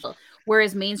potential.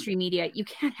 Whereas mainstream media, you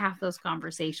can't have those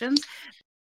conversations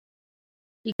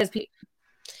because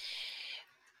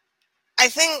I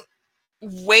think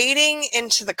wading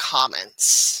into the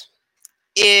comments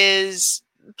is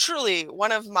truly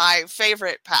one of my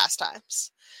favorite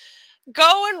pastimes.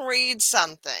 Go and read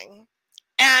something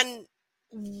and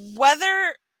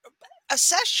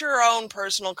assess your own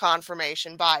personal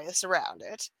confirmation bias around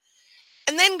it,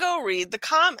 and then go read the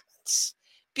comments,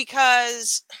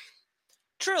 because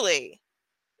truly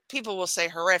people will say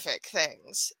horrific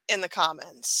things in the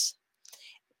comments.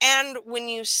 And when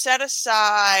you set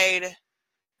aside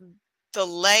the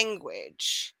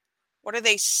language, what are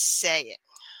they saying?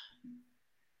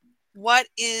 What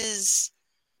is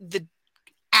the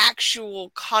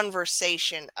actual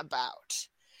conversation about?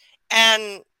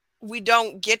 And we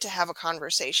don't get to have a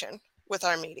conversation with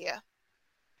our media.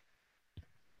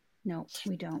 No,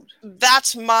 we don't.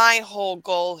 That's my whole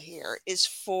goal here, is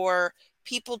for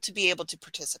people to be able to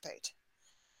participate,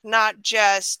 not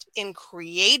just in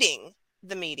creating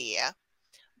the media,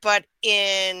 but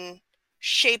in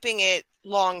shaping it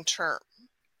long term.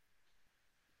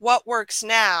 What works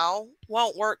now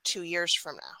won't work 2 years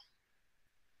from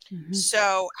now. Mm-hmm.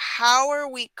 So how are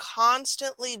we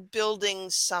constantly building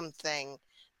something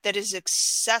that is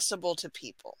accessible to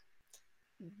people?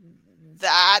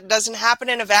 That doesn't happen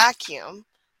in a vacuum.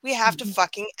 We have to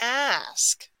fucking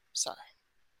ask. Sorry.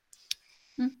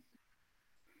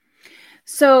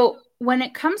 So when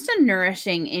it comes to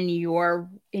nourishing in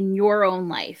your own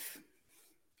life,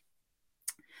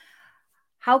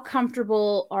 how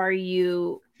comfortable are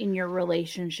you in your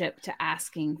relationship to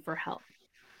asking for help?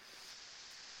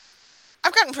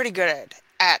 I've gotten pretty good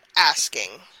at asking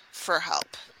for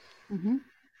help. Mm-hmm.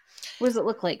 What does it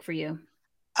look like for you?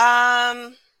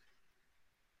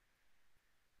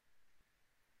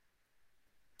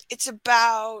 It's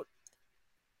about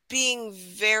being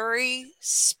very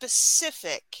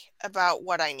specific about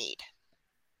what I need.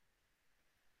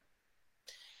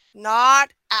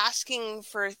 Not asking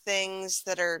for things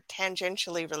that are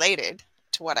tangentially related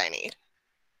to what I need.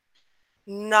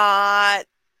 Not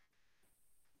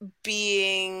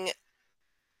being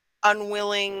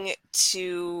unwilling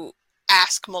to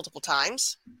ask multiple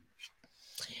times.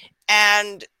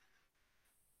 And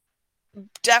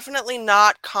definitely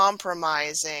not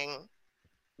compromising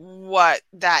what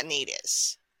that need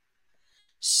is.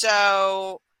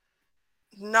 So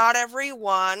not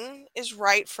everyone is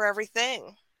right for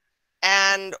everything.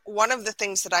 And one of the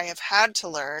things that I have had to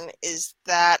learn is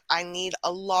that I need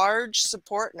a large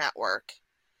support network,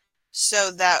 so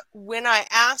that when I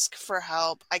ask for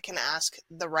help, I can ask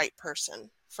the right person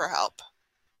for help.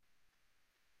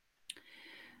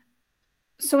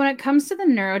 So when it comes to the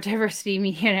Neurodiversity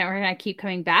Media Network, and I keep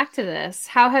coming back to this,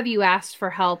 how have you asked for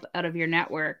help out of your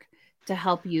network to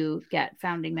help you get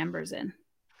founding members in?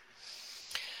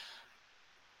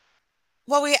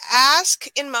 Well, we ask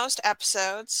in most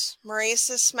episodes.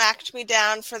 Marisa smacked me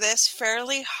down for this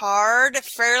fairly hard,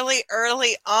 fairly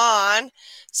early on.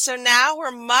 So now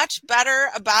we're much better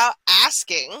about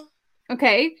asking.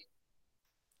 Okay.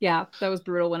 Yeah, that was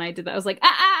brutal when I did that. I was like,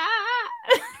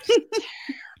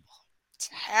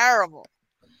 Terrible.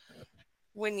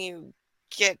 When you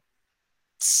get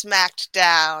smacked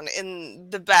down in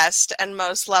the best and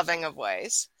most loving of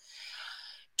ways.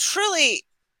 Truly,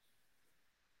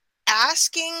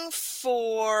 asking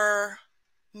for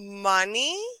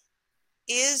money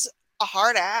is a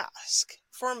hard ask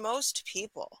for most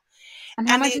people. And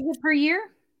how much is it per year?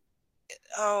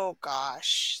 Oh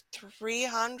gosh,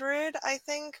 300, I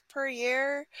think, per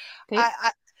year. Okay.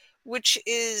 Which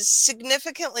is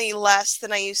significantly less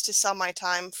than I used to sell my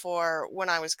time for when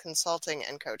I was consulting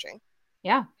and coaching.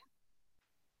 Yeah.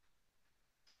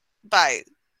 By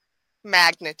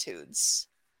magnitudes.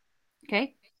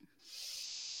 Okay.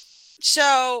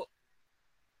 So,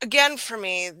 again, for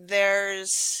me,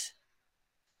 there's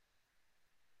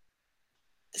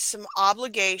some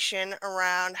obligation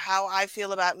around how I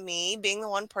feel about me being the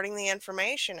one putting the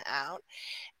information out,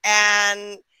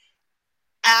 and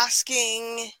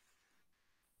asking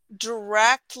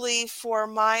directly for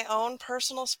my own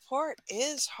personal support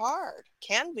is hard,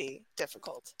 can be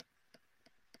difficult.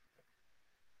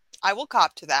 I will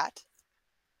cop to that.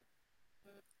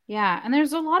 Yeah, and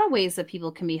there's a lot of ways that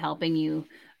people can be helping you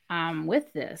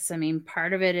with this. I mean,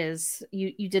 part of it is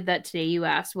you did that today. You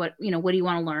asked what do you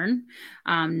want to learn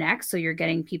next? So you're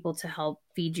getting people to help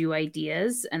feed you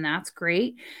ideas, and that's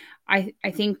great. I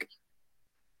think,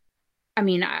 I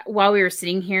mean, while we were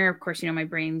sitting here, of course, my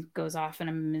brain goes off in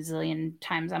a million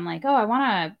times. I'm like, oh, I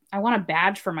want a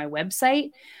badge for my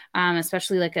website,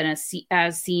 especially like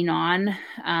as seen on.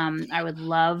 I would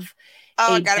love.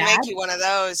 Oh, I got to make you one of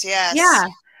those. Yes. Yeah.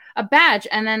 A badge,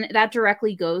 and then that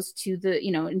directly goes to the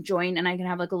and join, and I can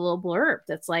have like a little blurb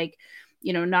that's like,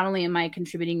 not only am I a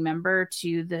contributing member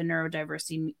to the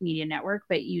Neurodiversity Media Network,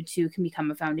 but you too can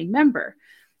become a founding member.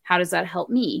 How does that help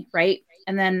me? Right.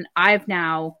 And then I've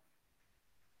now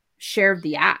shared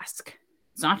the ask.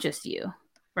 It's not just you,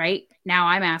 right? Now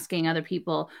I'm asking other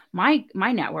people, my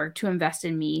network, to invest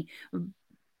in me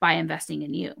by investing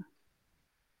in you,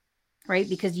 right?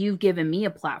 Because you've given me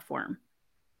a platform.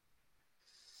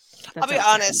 I'll be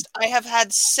honest. I have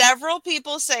had several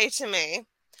people say to me,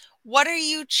 what are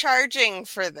you charging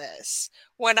for this?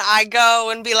 When I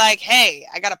go and be like, hey,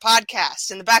 I got a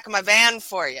podcast in the back of my van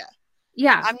for you.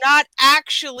 Yeah. I'm not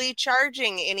actually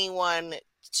charging anyone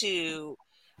to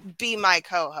be my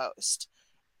co-host.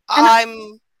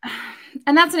 And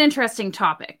that's an interesting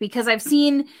topic, because I've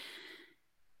seen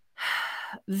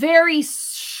very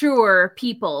certain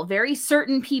people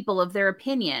of their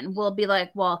opinion will be like,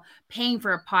 well, paying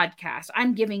for a podcast,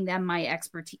 I'm giving them my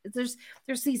expertise. There's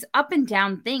these up and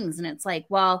down things. And it's like,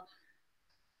 well,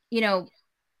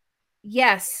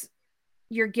 yes,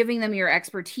 you're giving them your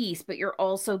expertise, but you're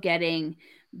also getting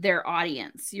their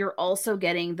audience. You're also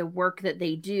getting the work that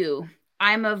they do.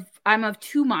 I'm of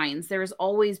two minds. There's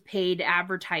always paid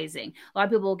advertising. A lot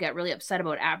of people get really upset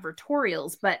about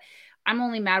advertorials, but I'm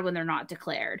only mad when they're not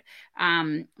declared.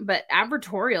 But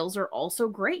advertorials are also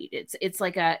great. It's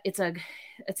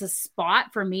a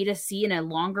spot for me to see in a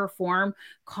longer form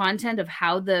content of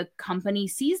how the company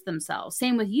sees themselves.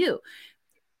 Same with you.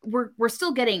 We're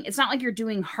still getting, it's not like you're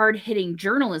doing hard-hitting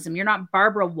journalism. You're not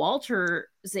Barbara Walters.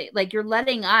 Like, you're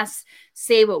letting us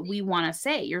say what we want to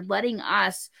say. You're letting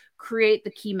us create the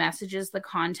key messages, the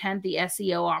content, the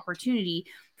SEO opportunity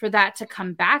for that to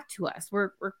come back to us.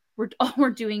 We're all we're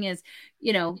doing is,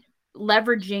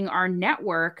 leveraging our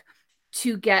network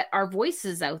to get our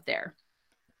voices out there.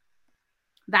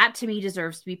 That, to me,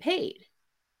 deserves to be paid.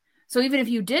 So even if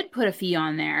you did put a fee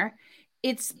on there,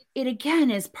 it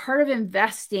again is part of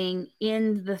investing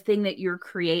in the thing that you're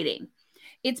creating.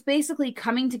 It's basically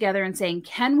coming together and saying,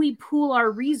 can we pool our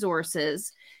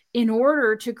resources in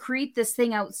order to create this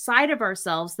thing outside of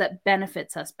ourselves that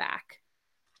benefits us back?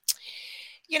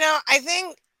 I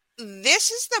think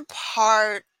this is the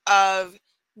part of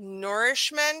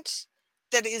nourishment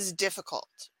that is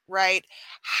difficult, right?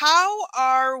 How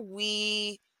are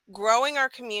we growing our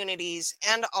communities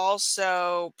and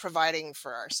also providing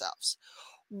for ourselves?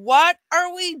 What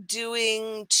are we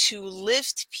doing to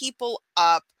lift people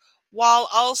up while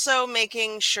also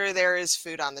making sure there is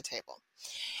food on the table?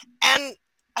 And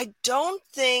I don't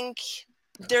think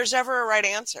there's ever a right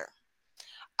answer.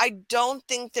 I don't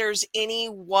think there's any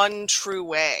one true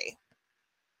way.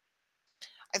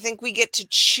 I think we get to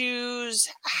choose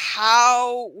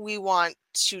how we want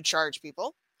to charge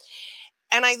people.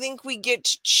 And I think we get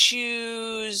to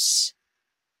choose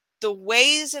the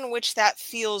ways in which that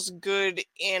feels good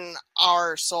in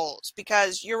our souls.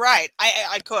 Because you're right,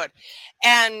 I could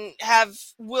and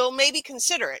will maybe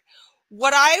consider it.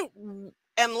 What I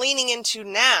am leaning into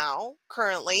now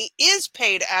currently is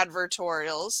paid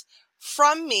advertorials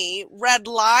from me, read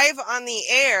live on the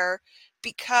air,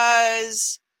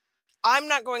 because I'm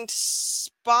not going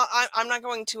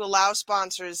to allow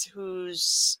sponsors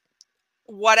whose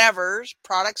whatever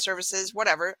product, services,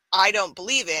 whatever I don't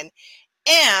believe in.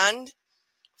 And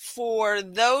for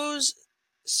those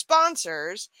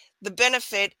sponsors, the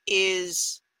benefit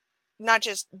is not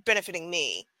just benefiting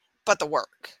me, but the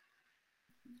work.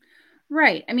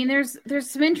 Right. I mean, there's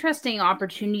some interesting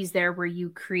opportunities there where you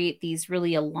create these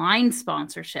really aligned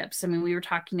sponsorships. I mean, we were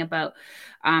talking about,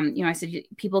 I said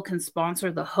people can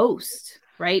sponsor the host,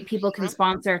 right? People can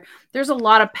sponsor. There's a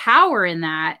lot of power in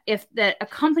that. If a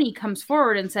company comes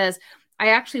forward and says,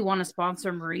 I actually want to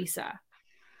sponsor Marisa.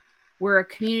 We're a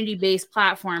community-based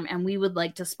platform and we would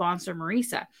like to sponsor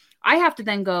Marisa. I have to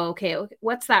then go, okay,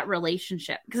 what's that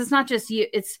relationship? Because it's not just you,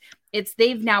 it's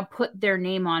they've now put their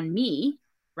name on me,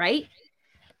 right?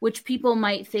 Which people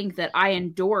might think that I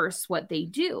endorse what they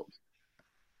do.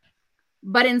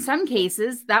 But in some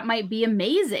cases, that might be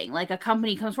amazing. Like, a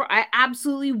company comes forward, I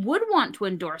absolutely would want to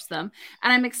endorse them.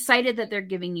 And I'm excited that they're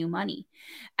giving you money.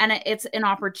 And it's an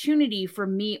opportunity for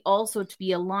me also to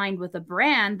be aligned with a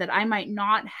brand that I might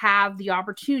not have the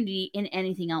opportunity in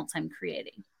anything else I'm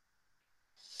creating.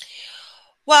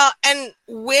 Well, and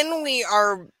when we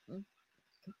are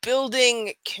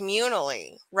building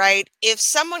communally, right? If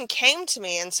someone came to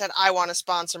me and said, I want to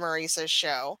sponsor Marisa's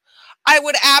show, I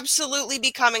would absolutely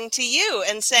be coming to you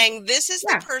and saying, this is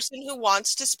the person who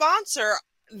wants to sponsor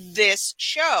this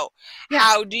show. Yeah.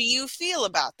 How do you feel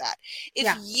about that? If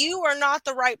Yeah. you are not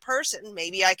the right person,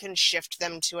 maybe I can shift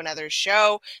them to another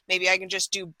show. Maybe I can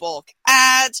just do bulk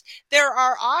ads. There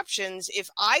are options if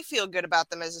I feel good about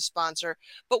them as a sponsor,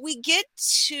 but we get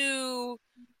to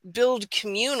build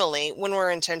communally when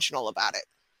we're intentional about it.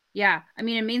 Yeah. I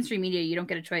mean, in mainstream media, you don't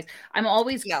get a choice. I'm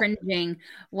always cringing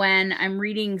when I'm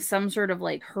reading some sort of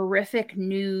like horrific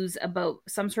news about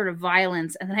some sort of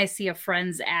violence. And then I see a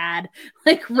Friends ad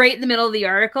like right in the middle of the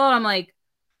article. I'm like,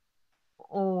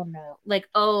 oh no, like,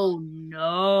 oh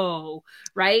no.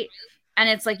 Right. And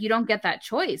it's like, you don't get that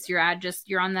choice. You're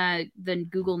on the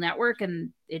Google network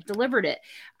and it delivered it.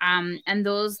 And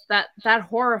that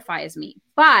horrifies me.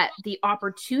 But the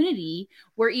opportunity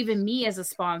where even me as a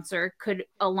sponsor could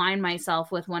align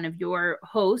myself with one of your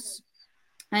hosts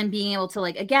and being able to,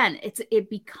 like, again, it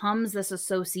becomes this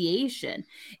association.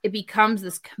 It becomes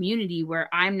this community where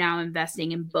I'm now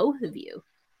investing in both of you.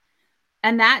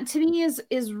 And that to me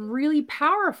is really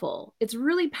powerful. It's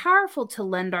really powerful to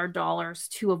lend our dollars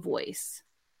to a voice.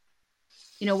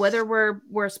 You know, whether we're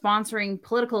sponsoring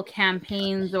political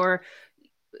campaigns or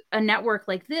a network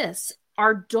like this,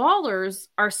 our dollars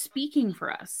are speaking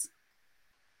for us.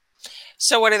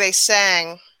 So what are they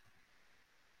saying?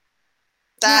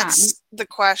 That's the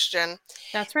question.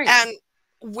 That's right. And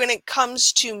when it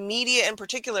comes to media in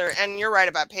particular, and you're right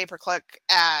about pay-per-click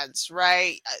ads,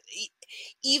 right?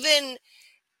 Even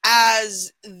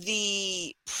as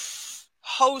the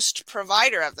host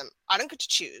provider of them, I don't get to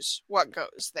choose what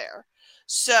goes there.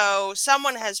 So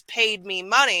someone has paid me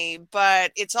money,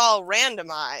 but it's all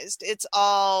randomized. It's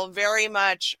all very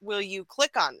much, will you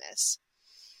click on this?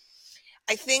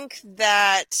 I think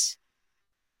that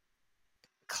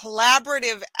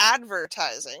collaborative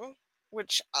advertising,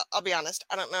 which I'll be honest,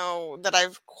 I don't know that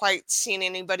I've quite seen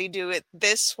anybody do it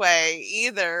this way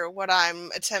either, what I'm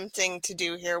attempting to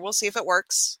do here. We'll see if it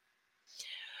works.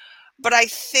 But I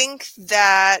think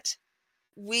that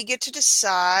we get to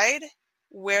decide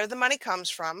where the money comes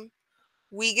from.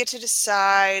 We get to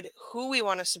decide who we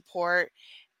want to support,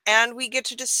 and we get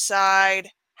to decide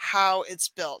how it's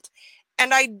built.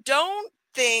 And I don't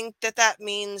think that that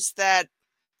means that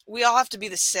we all have to be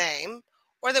the same,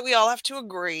 or that we all have to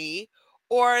agree,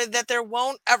 or that there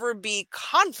won't ever be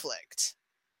conflict.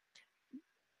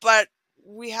 But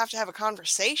we have to have a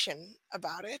conversation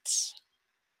about it.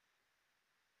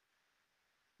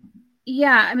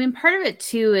 Yeah, I mean, part of it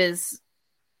too is,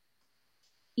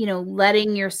 you know,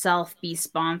 letting yourself be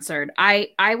sponsored.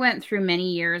 I went through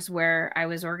many years where I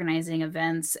was organizing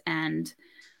events, and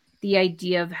the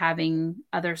idea of having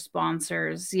other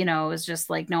sponsors, you know, was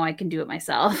just like, no, I can do it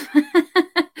myself.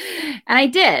 And I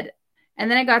did. And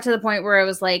then I got to the point where I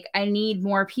was like, I need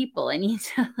more people. I need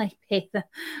to like pay them.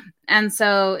 And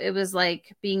so it was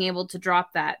like being able to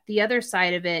drop that. The other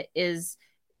side of it is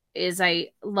I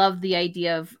love the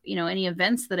idea of, you know, any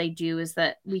events that I do is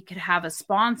that we could have a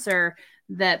sponsor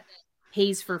that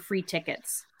pays for free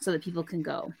tickets so that people can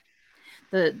go.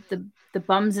 The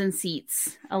bums in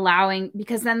seats, allowing,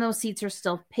 because then those seats are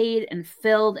still paid and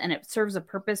filled, and it serves a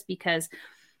purpose, because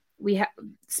we have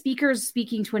speakers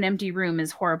speaking to an empty room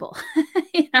is horrible,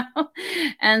 you know?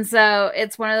 And so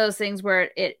it's one of those things where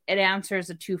it answers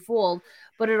a twofold,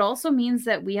 but it also means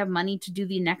that we have money to do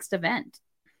the next event.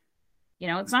 You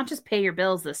know, it's not just pay your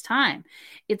bills this time.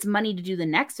 It's money to do the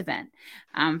next event.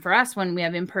 For us, when we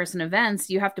have in-person events,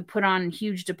 you have to put on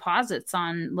huge deposits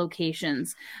on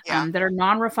locations that are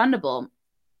non-refundable.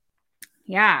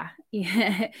 Yeah.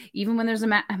 Even when there's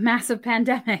a massive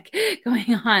pandemic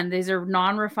going on, these are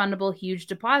non-refundable, huge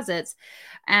deposits.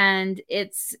 And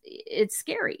it's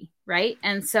scary, right?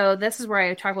 And so this is where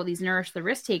I talk about these nourish the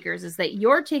risk takers, is that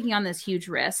you're taking on this huge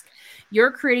risk.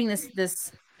 You're creating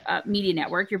this media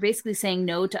network. You're basically saying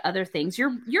no to other things.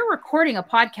 You're recording a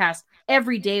podcast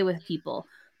every day with people,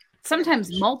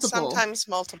 sometimes multiple.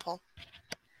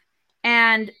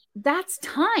 And that's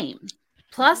time.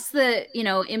 Plus the, you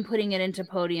know, inputting it into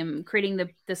Podium, creating the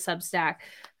Substack,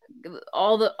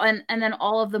 and then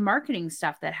all of the marketing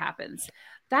stuff that happens.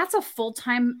 That's a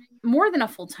full-time, more than a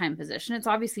full-time position. It's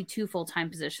obviously 2 full-time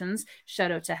positions.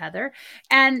 Shout out to Heather.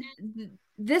 And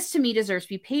this to me deserves to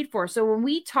be paid for. So when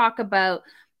we talk about,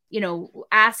 you know,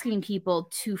 asking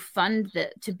people to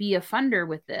to be a funder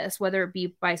with this, whether it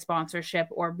be by sponsorship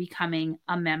or becoming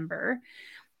a member,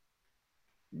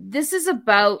 this is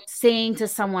about saying to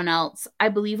someone else, I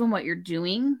believe in what you're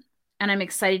doing, and I'm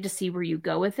excited to see where you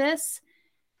go with this.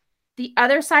 The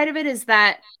other side of it is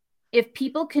that if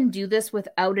people can do this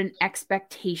without an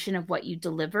expectation of what you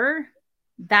deliver,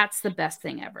 that's the best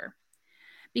thing ever.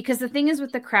 Because the thing is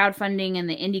with the crowdfunding and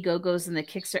the Indiegogos and the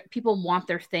Kickstarter, people want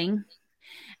their thing.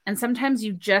 And sometimes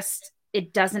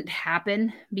it doesn't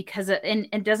happen because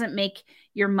it doesn't make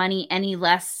your money any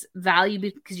less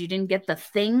valuable because you didn't get the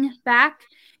thing back.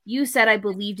 You said, I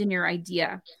believed in your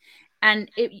idea. And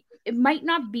it might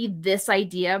not be this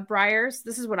idea, Briars.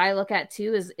 This is what I look at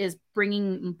too, is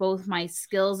bringing both my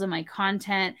skills and my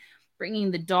content,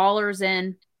 bringing the dollars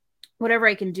in, whatever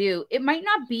I can do. It might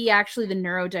not be actually the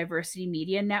Neurodiversity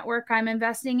Media Network I'm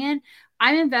investing in.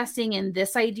 I'm investing in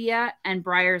this idea and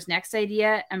Briar's next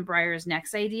idea and Briar's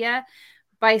next idea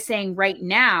by saying right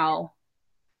now,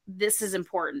 this is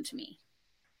important to me.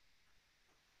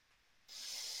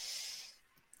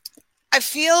 I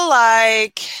feel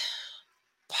like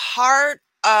part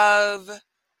of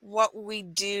what we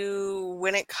do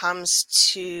when it comes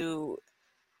to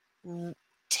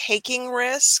taking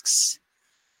risks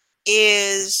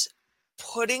is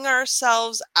putting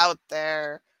ourselves out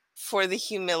there for the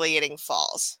humiliating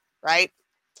falls, right?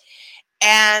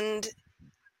 And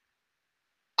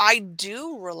I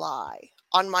do rely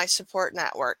on my support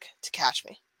network to catch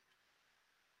me.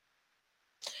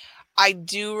 I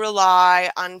do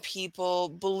rely on people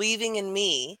believing in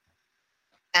me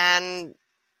and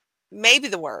maybe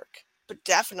the work, but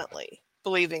definitely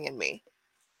believing in me.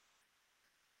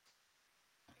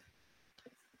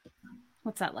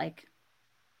 What's that like?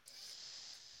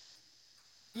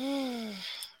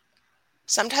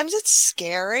 Sometimes it's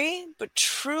scary, but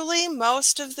truly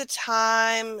most of the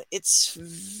time it's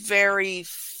very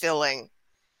filling,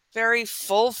 very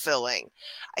fulfilling.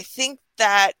 I think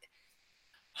that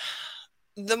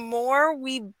the more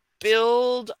we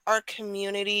build our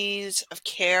communities of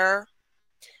care,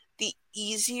 the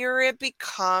easier it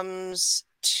becomes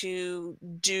to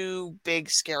do big,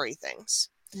 scary things.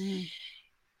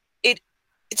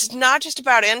 It's not just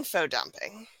about info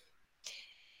dumping.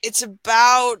 It's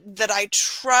about that I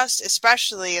trust,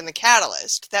 especially in the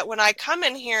Catalyst, that when I come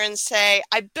in here and say,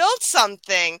 I built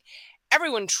something,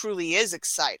 everyone truly is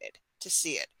excited to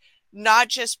see it. Not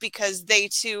just because they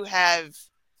too have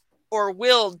or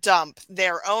will dump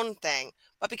their own thing,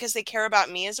 but because they care about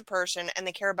me as a person and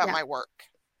they care about my work.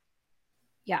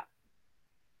 Yeah.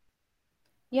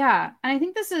 Yeah. And I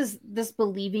think this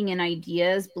believing in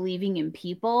ideas, believing in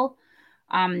people,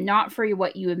 not for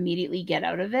what you immediately get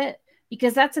out of it.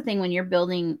 Because that's the thing when you're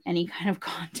building any kind of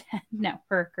content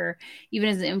network or even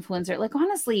as an influencer, like,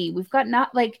 honestly, we've got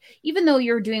not like, even though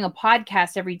you're doing a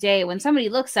podcast every day, when somebody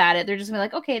looks at it, they're just gonna be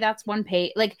like, okay, that's one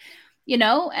page, like, you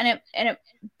know,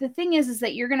 the thing is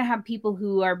that you're going to have people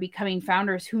who are becoming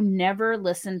founders who never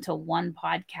listen to one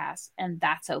podcast, and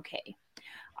that's okay.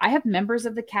 I have members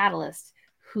of the Catalyst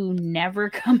who never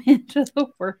come into the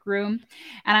workroom,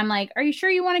 and I'm like, are you sure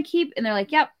you want to keep? And they're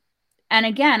like, yep. And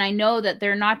again, I know that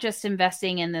they're not just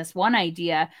investing in this one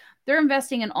idea, they're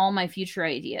investing in all my future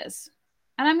ideas.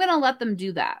 And I'm going to let them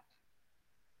do that.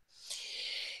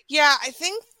 Yeah, I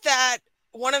think that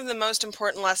one of the most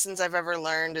important lessons I've ever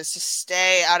learned is to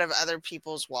stay out of other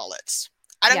people's wallets.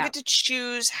 I don't get to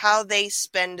choose how they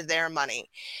spend their money.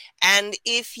 And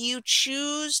if you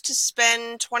choose to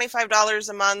spend $25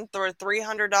 a month or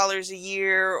 $300 a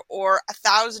year or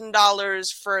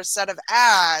 $1,000 for a set of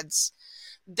ads,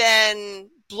 then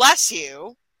bless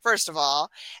you, first of all,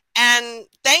 and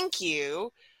thank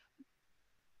you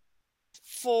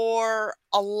for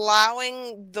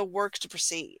allowing the work to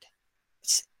proceed.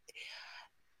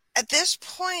 At this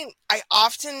point, I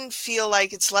often feel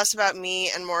like it's less about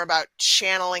me and more about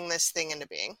channeling this thing into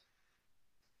being.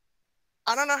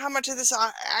 I don't know how much of this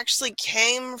actually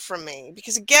came from me,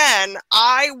 because again,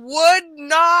 I would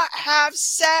not have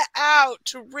set out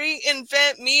to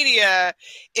reinvent media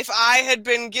if I had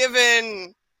been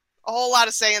given a whole lot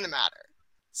of say in the matter.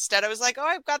 Instead, I was like, oh,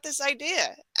 I've got this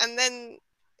idea. And then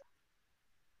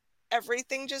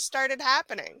everything just started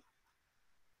happening.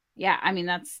 Yeah, I mean,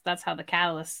 that's how the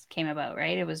Catalyst came about,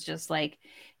 right? It was just like,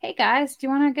 hey guys, do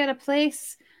you want to get a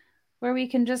place where we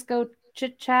can just go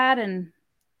chit chat and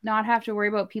not have to worry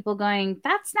about people going,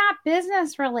 that's not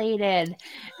business related,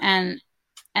 and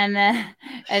then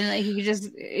you could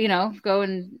just, you know, go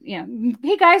and, you know,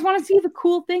 hey guys, want to see the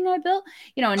cool thing I built,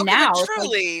 you know? And okay, now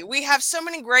truly, we have so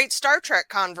many great Star Trek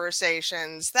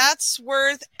conversations. That's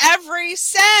worth every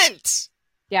cent.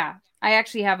 Yeah, I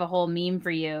actually have a whole meme for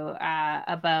you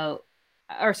about,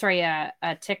 or sorry, a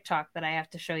TikTok that I have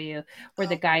to show you, where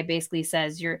the guy basically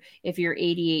says, if you're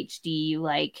ADHD, you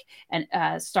like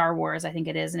Star Wars, I think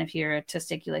it is, and if you're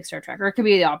autistic, you like Star Trek, or it could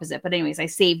be the opposite. But anyways, I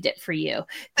saved it for you.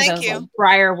 Thank you. Like,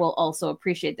 Briar will also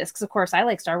appreciate this, because of course I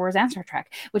like Star Wars and Star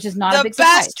Trek, which is not a big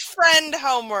surprise. The best friend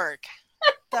homework.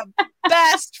 The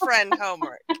best friend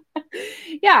homework.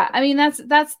 Yeah, I mean, this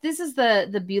is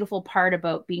the beautiful part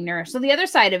about being nourished. So the other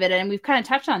side of it, and we've kind of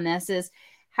touched on this, is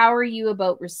how are you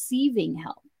about receiving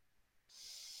help?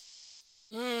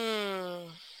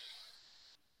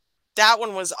 That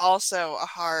one was also a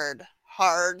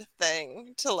hard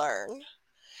thing to learn.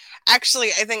 Actually,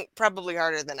 I think probably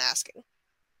harder than asking.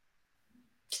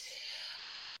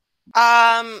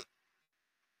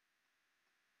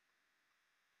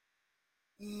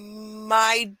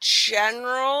 My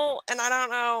general, and I don't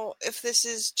know if this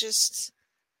is just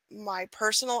my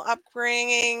personal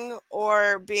upbringing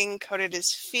or being coded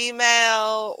as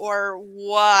female or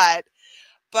what,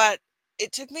 but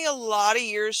it took me a lot of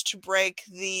years to break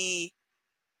the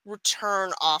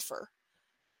return offer.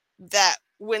 That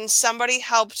when somebody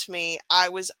helped me, I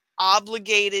was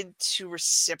obligated to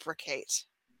reciprocate.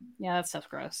 Yeah, that stuff's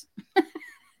gross.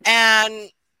 And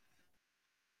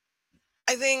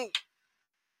I think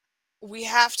we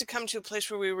have to come to a place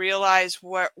where we realize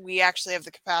what we actually have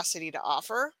the capacity to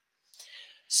offer.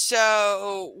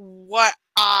 So what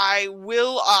I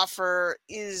will offer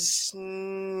is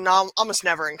almost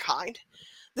never in kind.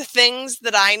 The things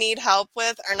that I need help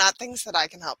with are not things that I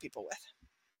can help people with.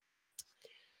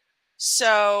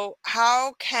 So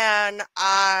how can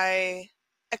I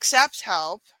accept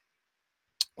help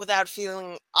without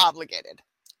feeling obligated?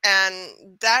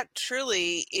 And that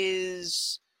truly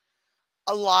is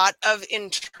a lot of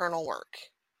internal work,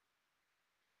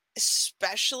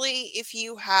 especially if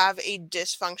you have a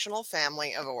dysfunctional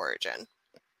family of origin.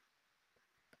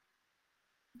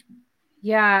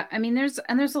 Yeah, I mean, there's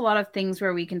a lot of things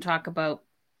where we can talk about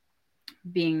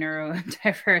being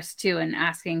neurodiverse too and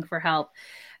asking for help.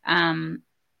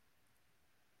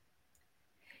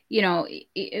 You know,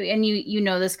 and you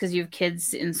know this because you have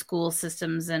kids in school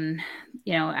systems, and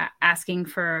you know, asking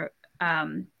for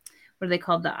what are they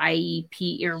called, the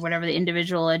IEP or whatever, the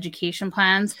individual education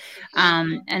plans,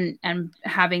 and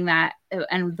having that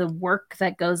and the work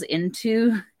that goes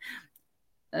into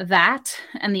that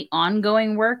and the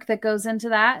ongoing work that goes into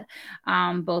that,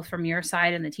 both from your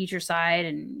side and the teacher side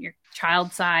and your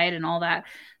child side and all that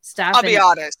stuff. I'll be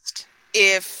honest,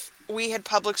 if we had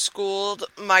public schooled,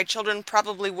 my children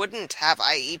probably wouldn't have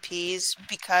IEPs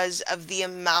because of the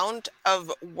amount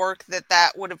of work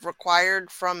that would have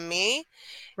required from me.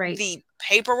 Right. The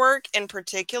paperwork in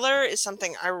particular is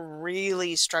something I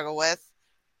really struggle with.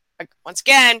 Once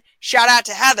again, shout out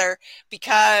to Heather,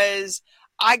 because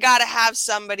I got to have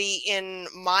somebody in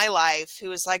my life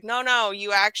who is like, no,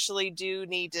 you actually do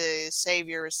need to save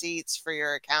your receipts for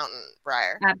your accountant,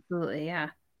 Briar. Absolutely.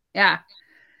 Yeah. Yeah.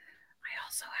 I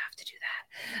also have to do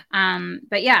that.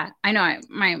 But yeah, I know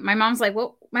my mom's like,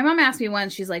 well, my mom asked me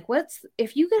once, she's like,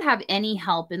 if you could have any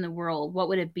help in the world, what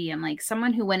would it be? I'm like,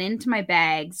 someone who went into my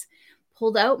bags,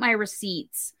 pulled out my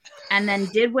receipts, and then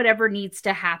did whatever needs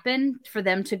to happen for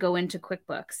them to go into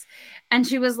QuickBooks. And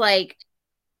she was like,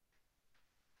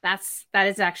 that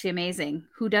is actually amazing.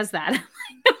 Who does that?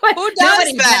 Who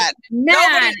does that?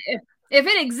 Man, if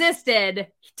it existed,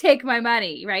 take my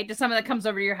money, right? To someone that comes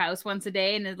over to your house once a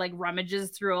day and is like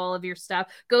rummages through all of your stuff,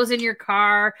 goes in your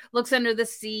car, looks under the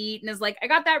seat, and is like, I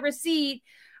got that receipt,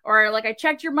 or like, I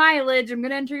checked your mileage, I'm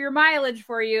gonna enter your mileage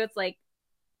for you. It's like,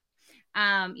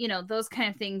 you know, those kind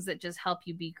of things that just help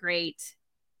you be great.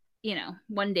 You know,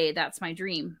 one day that's my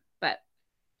dream, but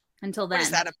until then. What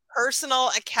is that, a personal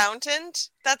accountant?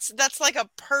 That's like a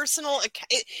personal,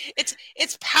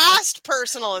 it's past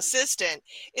personal assistant.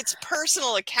 It's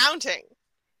personal accounting.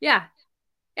 Yeah.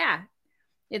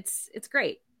 It's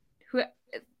great.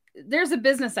 There's a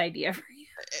business idea for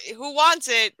you. Who wants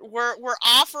it? We're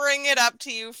offering it up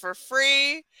to you for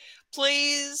free.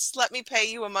 Please let me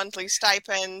pay you a monthly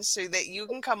stipend so that you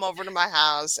can come over to my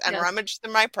house and rummage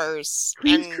through my purse.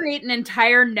 Please create an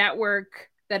entire network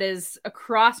that is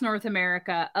across North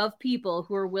America of people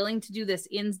who are willing to do this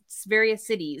in various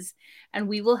cities, and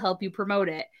we will help you promote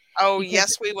it. Oh,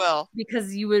 yes, we will.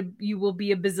 Because you will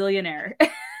be a bazillionaire.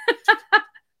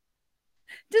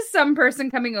 Just some person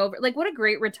coming over, like, what a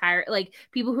great like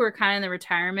people who are kind of in the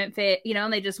retirement phase, you know,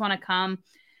 and they just want to come,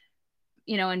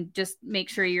 you know, and just make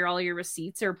sure all your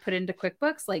receipts are put into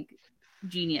QuickBooks. Like,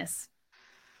 genius.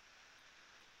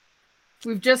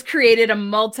 We've just created a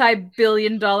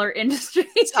multi-billion-dollar industry.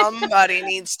 Somebody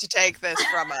needs to take this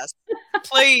from us.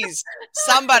 Please,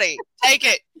 somebody, take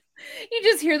it. You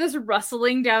just hear this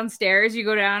rustling downstairs. You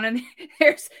go down and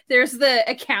there's the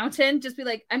accountant. Just be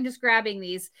like, I'm just grabbing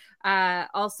these.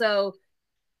 Also,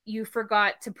 you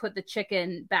forgot to put the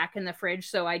chicken back in the fridge,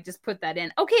 so I just put that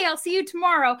in. Okay, I'll see you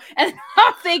tomorrow. And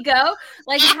off they go.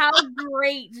 Like, how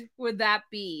great would that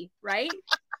be, right?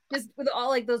 just with all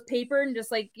like those paper and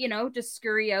just like, just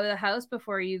scurry out of the house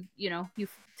before you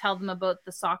tell them about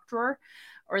the sock drawer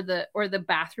or the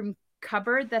bathroom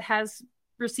cupboard that has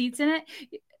receipts in it.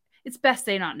 It's best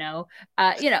they not know.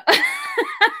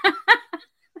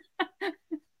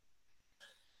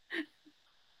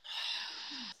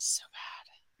 So bad.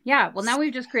 Yeah, well, now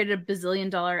we've just created a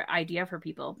bazillion-dollar idea for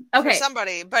people. Okay. For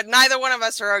somebody, but neither one of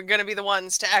us are going to be the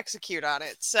ones to execute on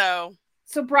it. So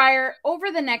Briar,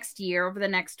 over the next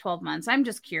 12 months, I'm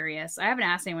just curious. I haven't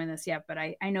asked anyone this yet, but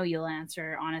I know you'll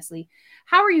answer honestly.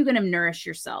 How are you going to nourish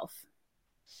yourself?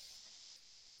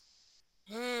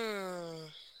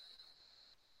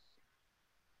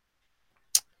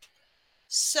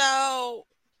 So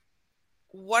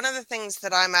one of the things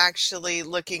that I'm actually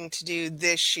looking to do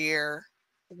this year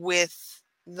with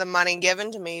the money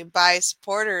given to me by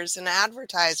supporters and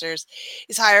advertisers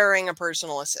is hiring a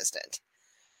personal assistant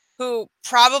who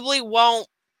probably won't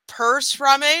purse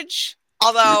rummage,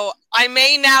 although I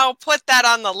may now put that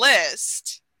on the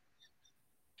list.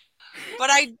 But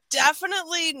I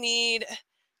definitely need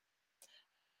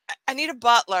a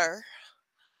butler.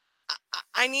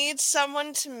 I need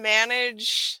someone to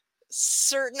manage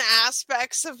certain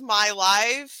aspects of my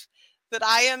life that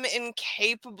I am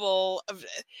incapable of.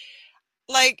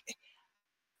 Like,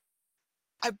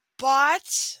 I bought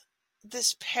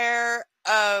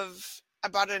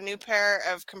a new pair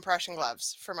of compression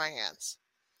gloves for my hands.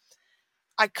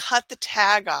 I cut the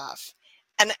tag off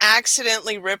and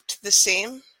accidentally ripped the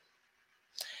seam.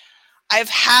 I've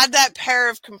had that pair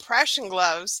of compression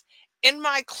gloves in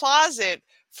my closet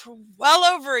for well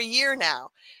over a year now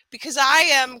because I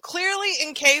am clearly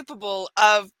incapable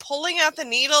of pulling out the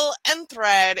needle and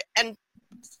thread, and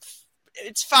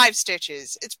it's 5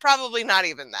 stitches. It's probably not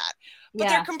even that. But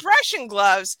they're compression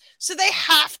gloves, so they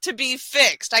have to be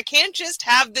fixed. I can't just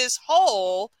have this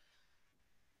hole.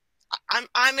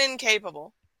 I'm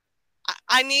incapable.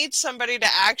 I need somebody to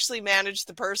actually manage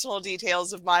the personal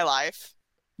details of my life.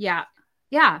 Yeah.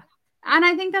 Yeah. And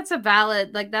I think that's a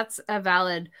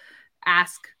valid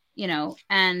ask,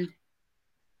 and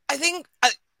I think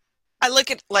I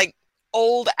look at like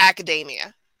old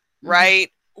academia,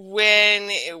 right? When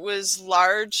it was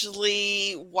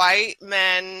largely white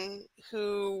men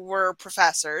who were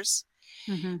professors.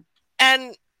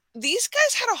 And these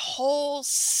guys had a whole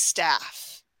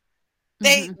staff.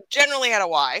 They generally had a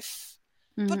wife,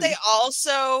 but they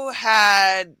also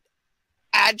had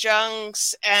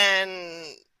adjuncts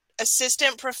and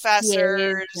assistant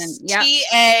professors,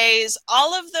 TAs,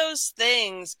 all of those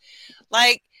things.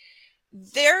 Like,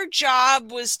 their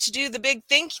job was to do the big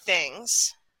think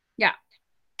things. Yeah.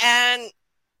 And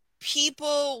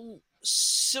people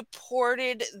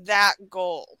supported that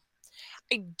goal.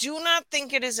 I do not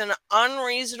think it is an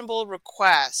unreasonable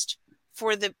request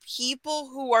for the people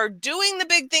who are doing the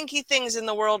big thinky things in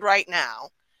the world right now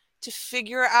to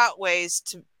figure out ways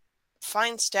to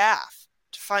find staff,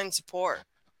 to find support.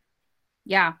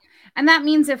 Yeah. And that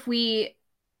means if we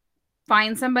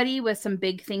find somebody with some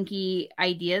big thinky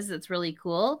ideas that's really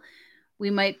cool,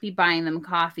 we might be buying them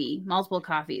coffee, multiple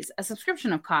coffees, a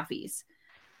subscription of coffees,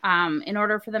 in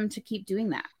order for them to keep doing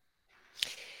that.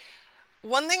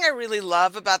 One thing I really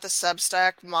love about the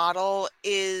Substack model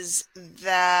is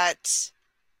that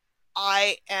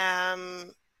I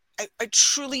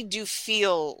truly do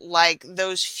feel like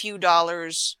those few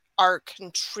dollars are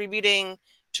contributing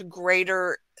to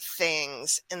greater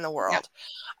things in the world.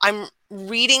 Yeah. I'm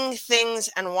reading things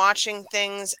and watching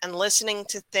things and listening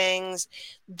to things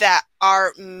that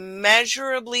are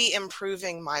measurably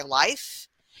improving my life.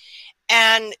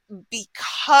 And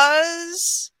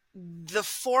because the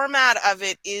format of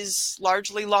it is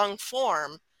largely long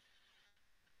form,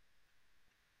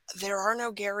 there are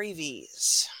no Gary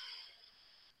V's.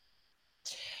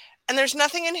 And there's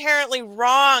nothing inherently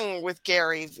wrong with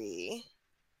Gary V,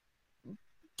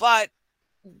 but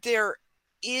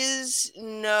there's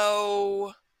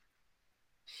no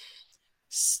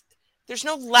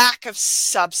lack of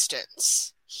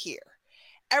substance here.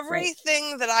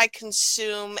 Everything that I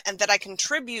consume and that I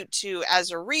contribute to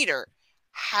as a reader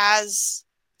has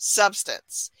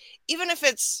substance. Even if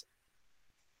it's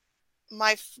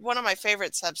one of my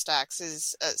favorite Substacks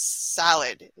is a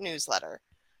salad newsletter.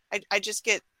 I just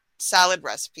get salad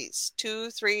recipes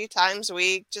 2-3 times a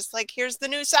week. Just like, here's the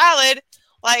new salad.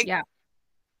 Like, yeah.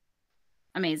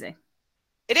 Amazing.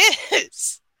 It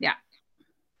is. Yeah.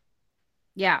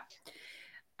 Yeah.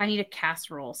 I need a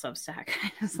casserole Substack.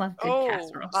 I just love good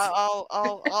casseroles.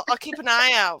 I'll keep an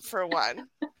eye out for one.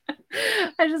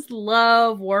 I just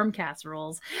love warm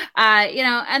casseroles.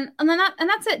 And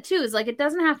that's it too. Is like, it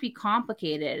doesn't have to be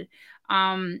complicated.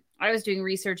 I was doing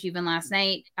research even last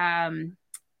night.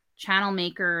 channel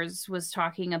makers was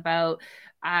talking about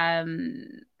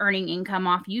earning income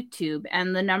off YouTube,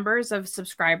 and the numbers of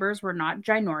subscribers were not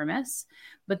ginormous,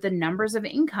 but the numbers of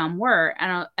income were,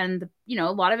 and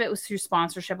a lot of it was through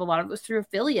sponsorship, a lot of it was through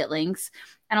affiliate links,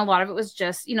 and a lot of it was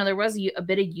just, there was a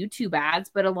bit of YouTube ads,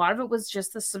 but a lot of it was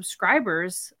just the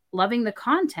subscribers loving the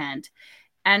content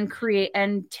and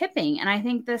tipping. And I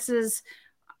think this is,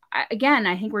 again,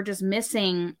 I think we're just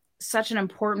missing such an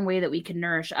important way that we can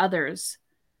nourish others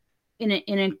in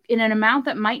an amount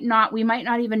that we might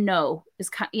not even know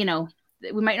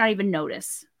we might not even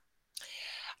notice.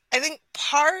 I think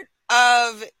part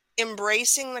of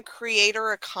embracing the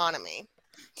creator economy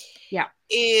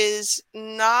is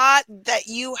not that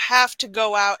you have to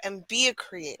go out and be a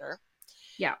creator,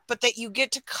 but that you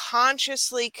get to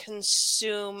consciously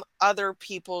consume other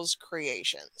people's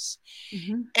creations.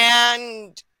 Mm-hmm.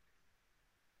 And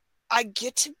I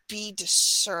get to be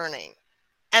discerning.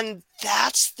 And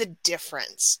that's the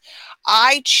difference.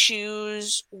 I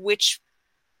choose which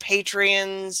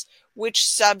Patreons, which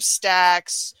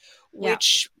Substacks,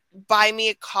 which buy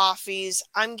me coffees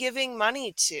I'm giving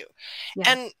money to. Yeah.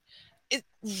 And it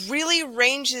really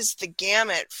ranges the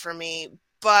gamut for me,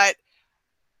 but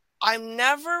I'm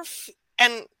never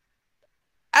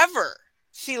ever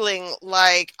feeling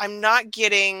like I'm not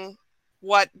getting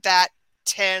what that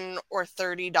 $10 or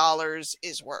 $30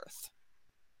 is worth.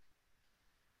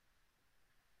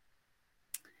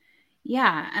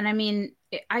 Yeah. And I mean,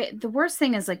 the worst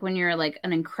thing is like when you're like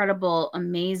an incredible,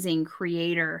 amazing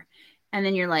creator, and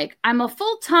then you're like, I'm a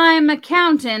full-time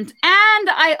accountant and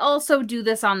I also do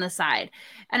this on the side.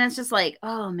 And it's just like,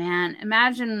 oh man,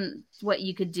 imagine what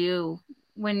you could do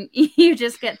when you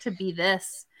just get to be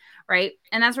this, right?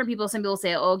 And that's where some people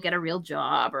say, oh, get a real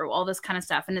job or all this kind of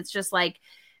stuff. And it's just like,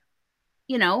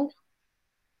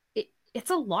 it's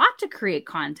a lot to create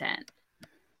content.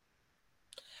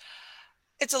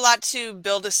 It's a lot to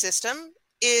build a system.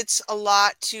 It's a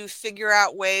lot to figure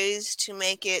out ways to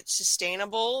make it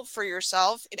sustainable for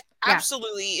yourself. It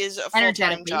absolutely is a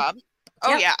full-time job.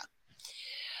 Oh, yeah.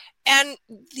 And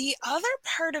the other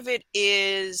part of it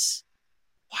is,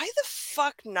 why the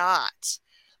fuck not?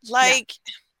 Like,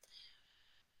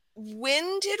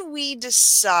 when did we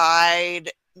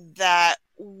decide that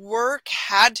work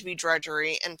had to be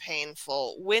drudgery and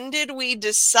painful? When did we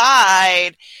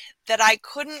decide that I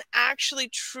couldn't actually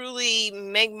truly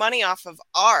make money off of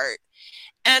art?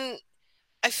 And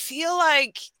I feel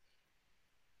like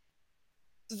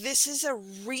this is a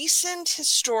recent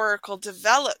historical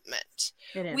development.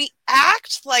 We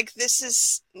act like this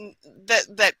is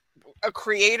that a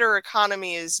creator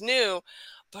economy is new,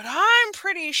 but I'm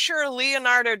pretty sure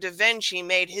Leonardo da Vinci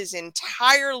made his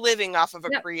entire living off of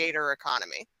a creator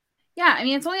economy. Yeah, I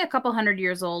mean, it's only a couple hundred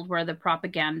years old where the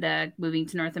propaganda, moving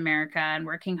to North America and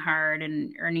working hard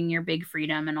and earning your big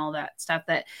freedom and all that stuff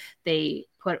that they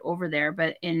put over there.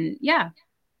 But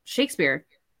Shakespeare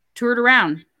toured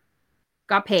around,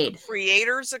 got paid.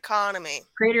 Creators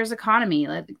economy.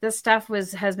 Like this stuff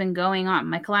has been going on.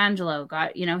 Michelangelo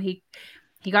got, he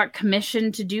got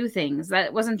commissioned to do things.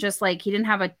 That wasn't just like he didn't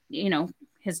have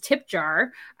his tip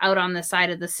jar out on the side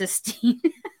of the Sistine.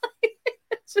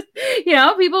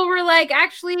 People were like,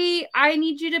 actually, I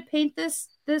need you to paint this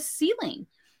ceiling.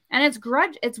 And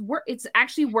it's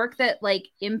actually work that like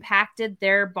impacted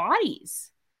their bodies,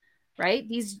 right?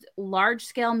 These large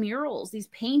scale murals, these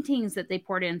paintings that they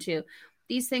poured into,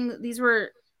 these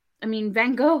were, I mean,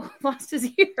 Van Gogh lost his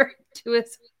ear to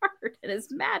his heart and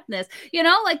his madness,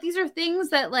 like these are things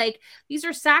that like, these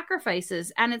are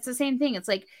sacrifices. And it's the same thing. It's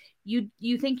like,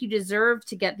 you think you deserve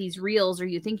to get these reels, or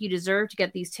you think you deserve to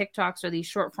get these TikToks or these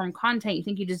short form content. You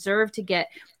think you deserve to get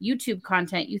YouTube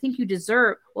content. You think you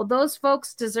deserve, well, those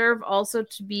folks deserve also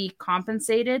to be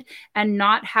compensated and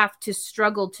not have to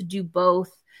struggle to do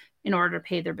both in order to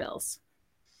pay their bills.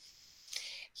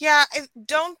 Yeah, I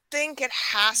don't think it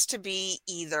has to be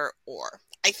either or.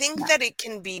 I think that it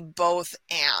can be both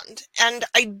and. And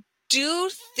I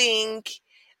do think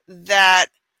that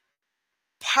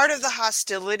part of the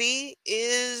hostility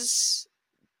is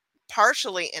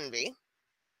partially envy,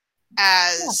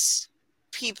 as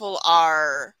people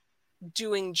are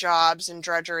doing jobs and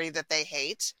drudgery that they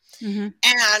hate. Mm-hmm.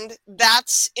 And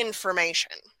that's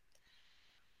information.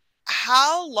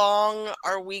 How long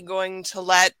are we going to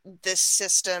let this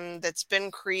system that's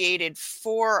been created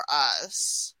for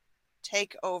us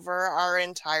take over our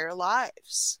entire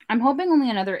lives? I'm hoping only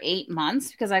another 8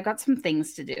 months, because I've got some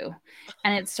things to do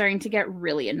and it's starting to get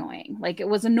really annoying. Like, it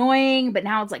was annoying, but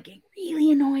now it's like getting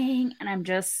really annoying. And I'm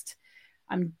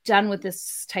done with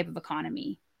this type of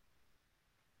economy.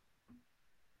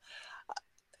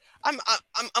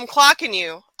 I'm clocking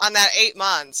you on that 8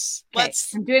 months. Okay.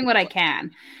 I'm doing what I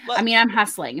can. I mean, I'm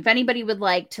hustling. If anybody would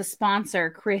like to sponsor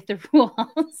Create the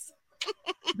Rules,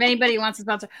 if anybody wants to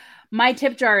sponsor, my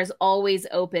tip jar is always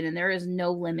open and there is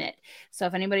no limit. So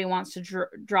if anybody wants to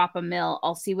drop a mill,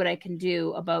 I'll see what I can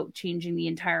do about changing the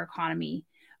entire economy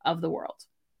of the world.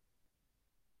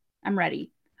 I'm ready.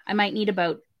 I might need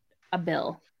about a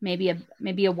bill, maybe a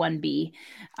 1B,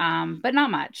 but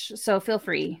not much. So feel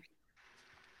free.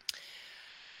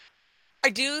 I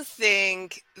do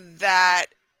think that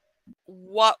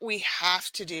what we have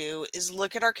to do is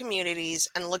look at our communities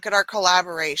and look at our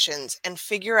collaborations and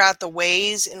figure out the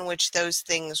ways in which those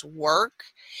things work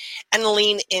and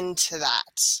lean into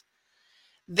that.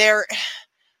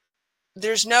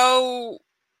 There's no,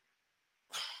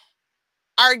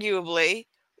 arguably,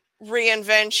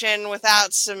 reinvention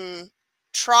without some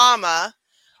trauma,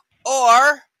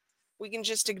 or we can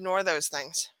just ignore those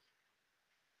things.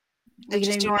 We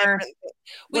can ignore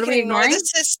the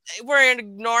system. We're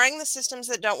ignoring the systems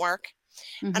that don't work,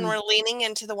 mm-hmm. and we're leaning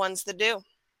into the ones that do.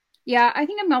 Yeah, I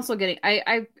think I'm also getting.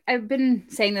 I've been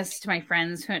saying this to my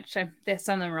friends, which some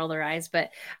of them roll their eyes, but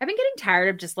I've been getting tired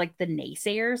of just like the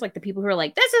naysayers, like the people who are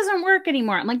like, "This doesn't work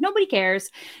anymore." I'm like, nobody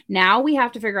cares. Now we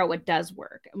have to figure out what does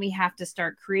work, and we have to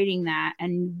start creating that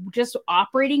and just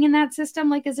operating in that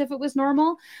system like as if it was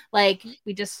normal. Like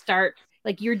we just start.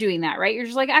 Like you're doing that, right? You're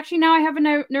just like, actually, now I have a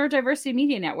Neurodiversity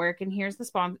Media Network, and here's the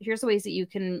ways that you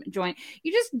can join.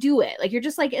 You just do it. Like you're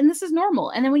just like, and this is normal.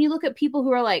 And then when you look at people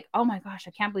who are like, oh my gosh, I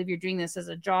can't believe you're doing this as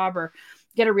a job or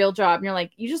get a real job, and you're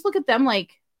like, you just look at them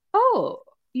like, oh,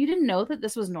 you didn't know that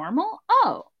this was normal?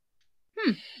 Oh,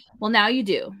 well, now you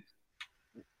do.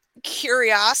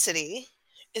 Curiosity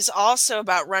is also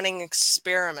about running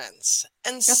experiments,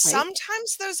 and That's right.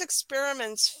 Sometimes those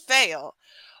experiments fail.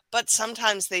 But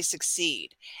sometimes they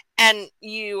succeed. And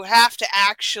you have to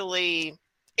actually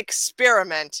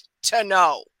experiment to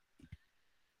know.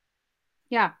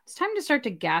 Yeah, it's time to start to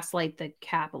gaslight the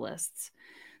capitalists.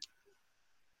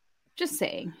 Just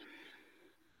saying.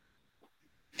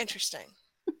 Interesting.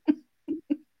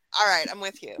 All right, I'm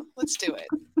with you. Let's do it.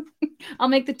 I'll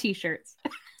make the t-shirts.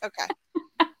 Okay.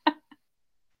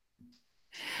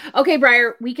 Okay,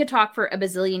 Briar, we could talk for a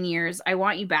bazillion years. I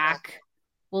want you back.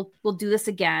 We'll do this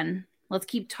again. Let's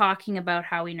keep talking about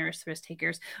how we nourish the risk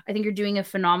takers. I think you're doing a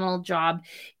phenomenal job.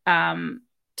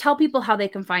 Tell people how they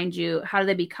can find you. How do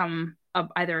they become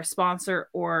either a sponsor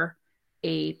or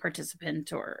a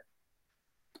participant or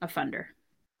a funder?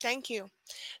 Thank you.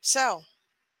 So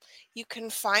you can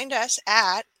find us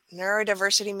at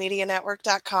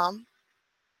neurodiversitymedianetwork.com.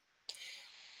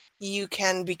 You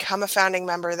can become a founding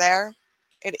member there.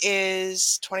 It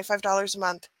is $25 a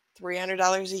month,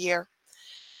 $300 a year.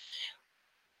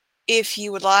 If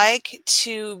you would like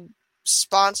to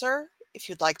sponsor, if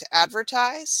you'd like to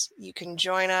advertise, you can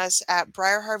join us at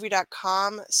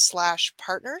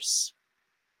briarharvey.com/partners.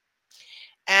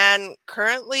 And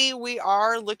currently we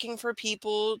are looking for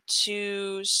people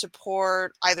to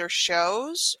support either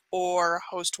shows or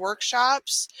host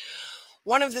workshops.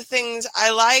 One of the things I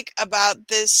like about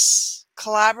this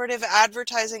collaborative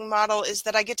advertising model is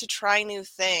that I get to try new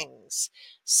things.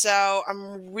 So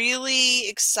I'm really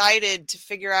excited to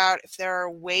figure out if there are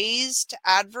ways to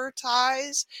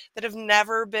advertise that have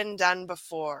never been done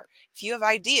before. If you have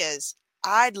ideas,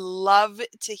 I'd love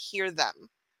to hear them.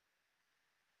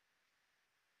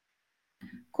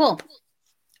 Cool.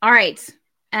 All right.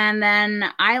 And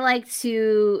then I like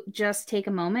to just take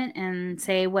a moment and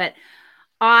say what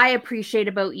I appreciate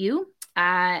about you.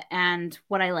 And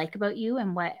what I like about you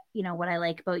and what I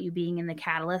like about you being in the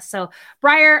Catalyst. So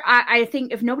Briar, I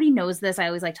think if nobody knows this, I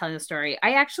always like telling the story.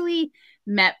 I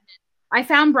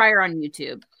found Briar on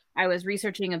YouTube. I was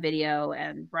researching a video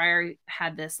and Briar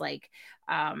had this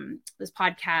this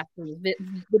podcast,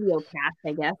 video cast,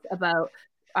 I guess, about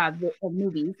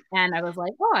movies. And I was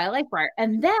like, oh, I like Briar.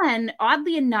 And then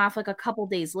oddly enough, like a couple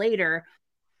days later,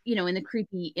 in the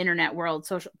creepy internet world,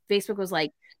 Facebook was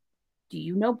like, do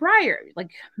you know Briar?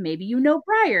 Like, maybe you know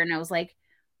Briar. And I was like,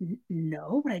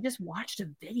 no, but I just watched a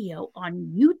video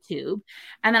on YouTube.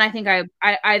 And then I think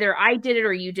either I did it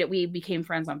or you did. We became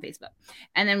friends on Facebook.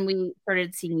 And then we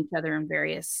started seeing each other in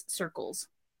various circles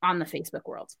on the Facebook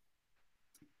world.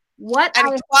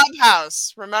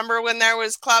 Clubhouse. Remember when there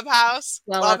was Clubhouse?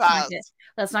 Well, Clubhouse.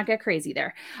 Let's not get crazy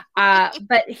there.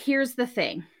 But here's the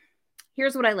thing.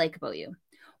 Here's what I like about you.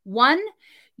 One,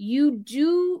 you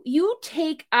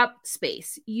take up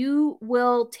space. You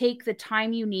will take the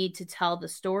time you need to tell the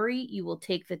story. You will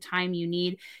take the time you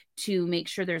need to make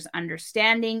sure there's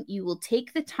understanding. You will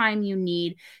take the time you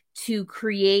need to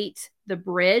create the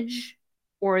bridge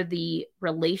or the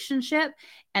relationship.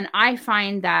 And I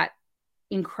find that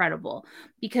incredible,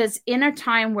 because in a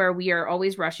time where we are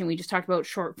always rushing, we just talked about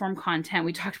short form content,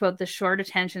 we talked about the short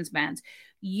attention spans,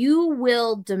 you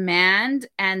will demand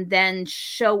and then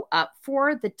show up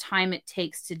for the time it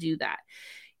takes to do that,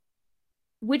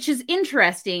 which is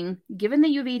interesting given that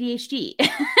you have ADHD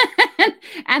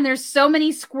and there's so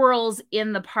many squirrels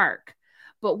in the park.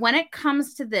 But when it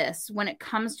comes to this, when it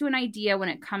comes to an idea, when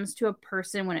it comes to a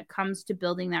person, when it comes to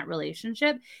building that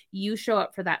relationship, you show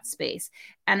up for that space.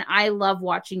 And I love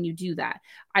watching you do that.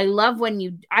 I love when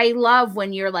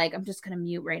you're like, I'm just going to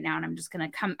mute right now and I'm just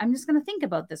going to think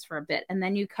about this for a bit. And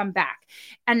then you come back.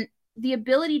 And the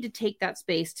ability to take that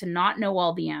space, to not know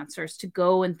all the answers, to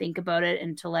go and think about it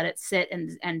and to let it sit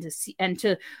and to see, and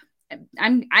to,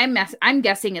 I'm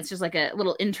guessing it's just like a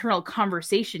little internal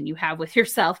conversation you have with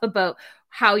yourself about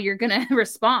how you're going to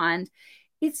respond.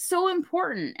 It's so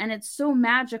important, and it's so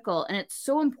magical, and it's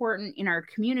so important in our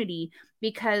community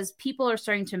because people are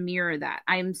starting to mirror that.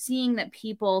 I'm seeing that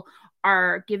people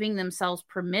are giving themselves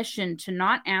permission to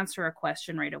not answer a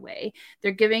question right away.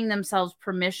 They're giving themselves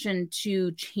permission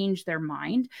to change their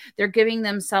mind. They're giving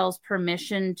themselves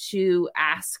permission to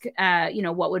ask,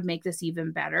 what would make this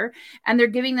even better? And they're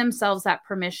giving themselves that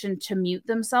permission to mute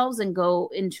themselves and go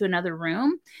into another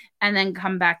room and then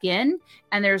come back in.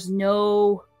 And there's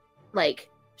no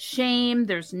shame.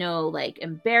 There's no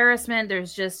embarrassment.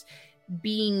 There's just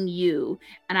being you.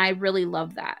 And I really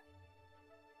love that.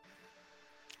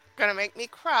 Gonna make me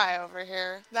cry over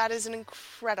here. That is an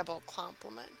incredible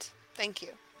compliment. Thank you.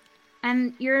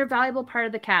 And you're a valuable part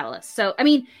of the catalyst. So,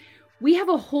 we have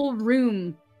a whole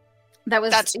room that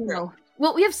was, that's true.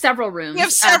 Well, we have several rooms. We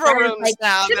have several rooms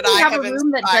now that I have inspired.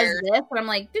 Room that does this, and I'm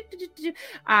like,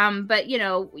 but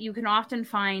you can often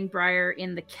find Briar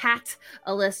in the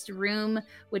Cat-a-list room,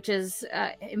 which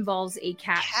involves a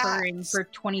cat purring for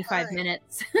 25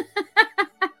 minutes.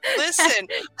 Listen,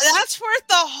 that's worth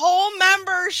the whole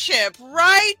membership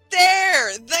right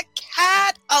there. The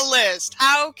Cat-a-list.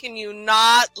 How can you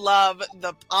not love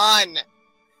the pun?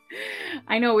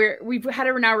 I know we've had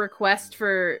a now request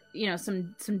for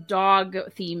some dog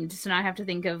themed, so now I have to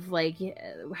think of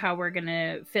how we're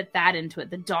gonna fit that into it.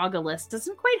 The Dog-a-list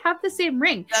doesn't quite have the same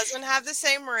ring. Doesn't have the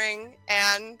same ring,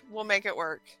 and we'll make it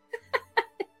work.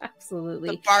 Absolutely.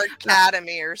 The Bard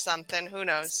Academy or something. Who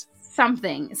knows?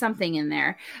 Something in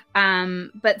there.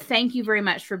 But thank you very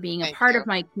much for being a part of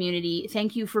my community.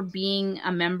 Thank you for being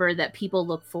a member that people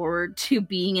look forward to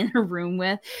being in a room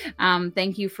with.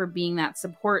 Thank you for being that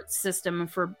support system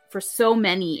for so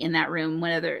many in that room,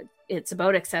 whether it's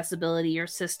about accessibility or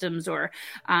systems or,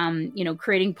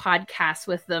 creating podcasts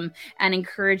with them and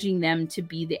encouraging them to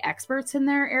be the experts in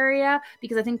their area.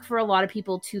 Because I think for a lot of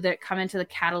people too that come into the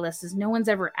Catalyst is no one's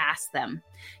ever asked them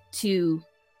to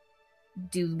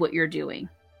do what you're doing.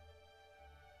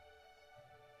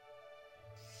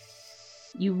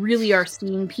 You really are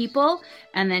seeing people,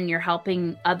 and then you're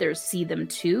helping others see them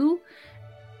too.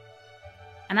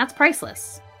 And that's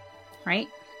priceless, right?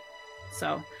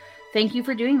 So thank you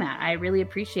for doing that. I really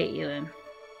appreciate you. And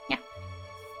yeah,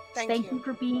 thank you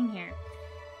for being here.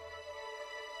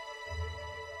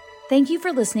 Thank you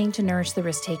for listening to Nourish the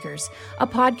Risk Takers, a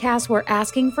podcast where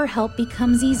asking for help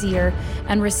becomes easier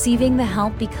and receiving the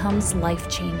help becomes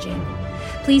life-changing.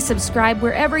 Please subscribe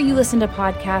wherever you listen to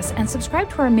podcasts and subscribe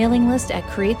to our mailing list at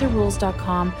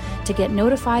createtherules.com to get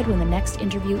notified when the next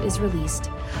interview is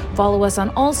released. Follow us on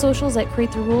all socials at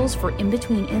Create the Rules for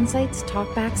in-between insights,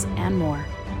 talkbacks, and more.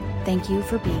 Thank you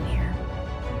for being here.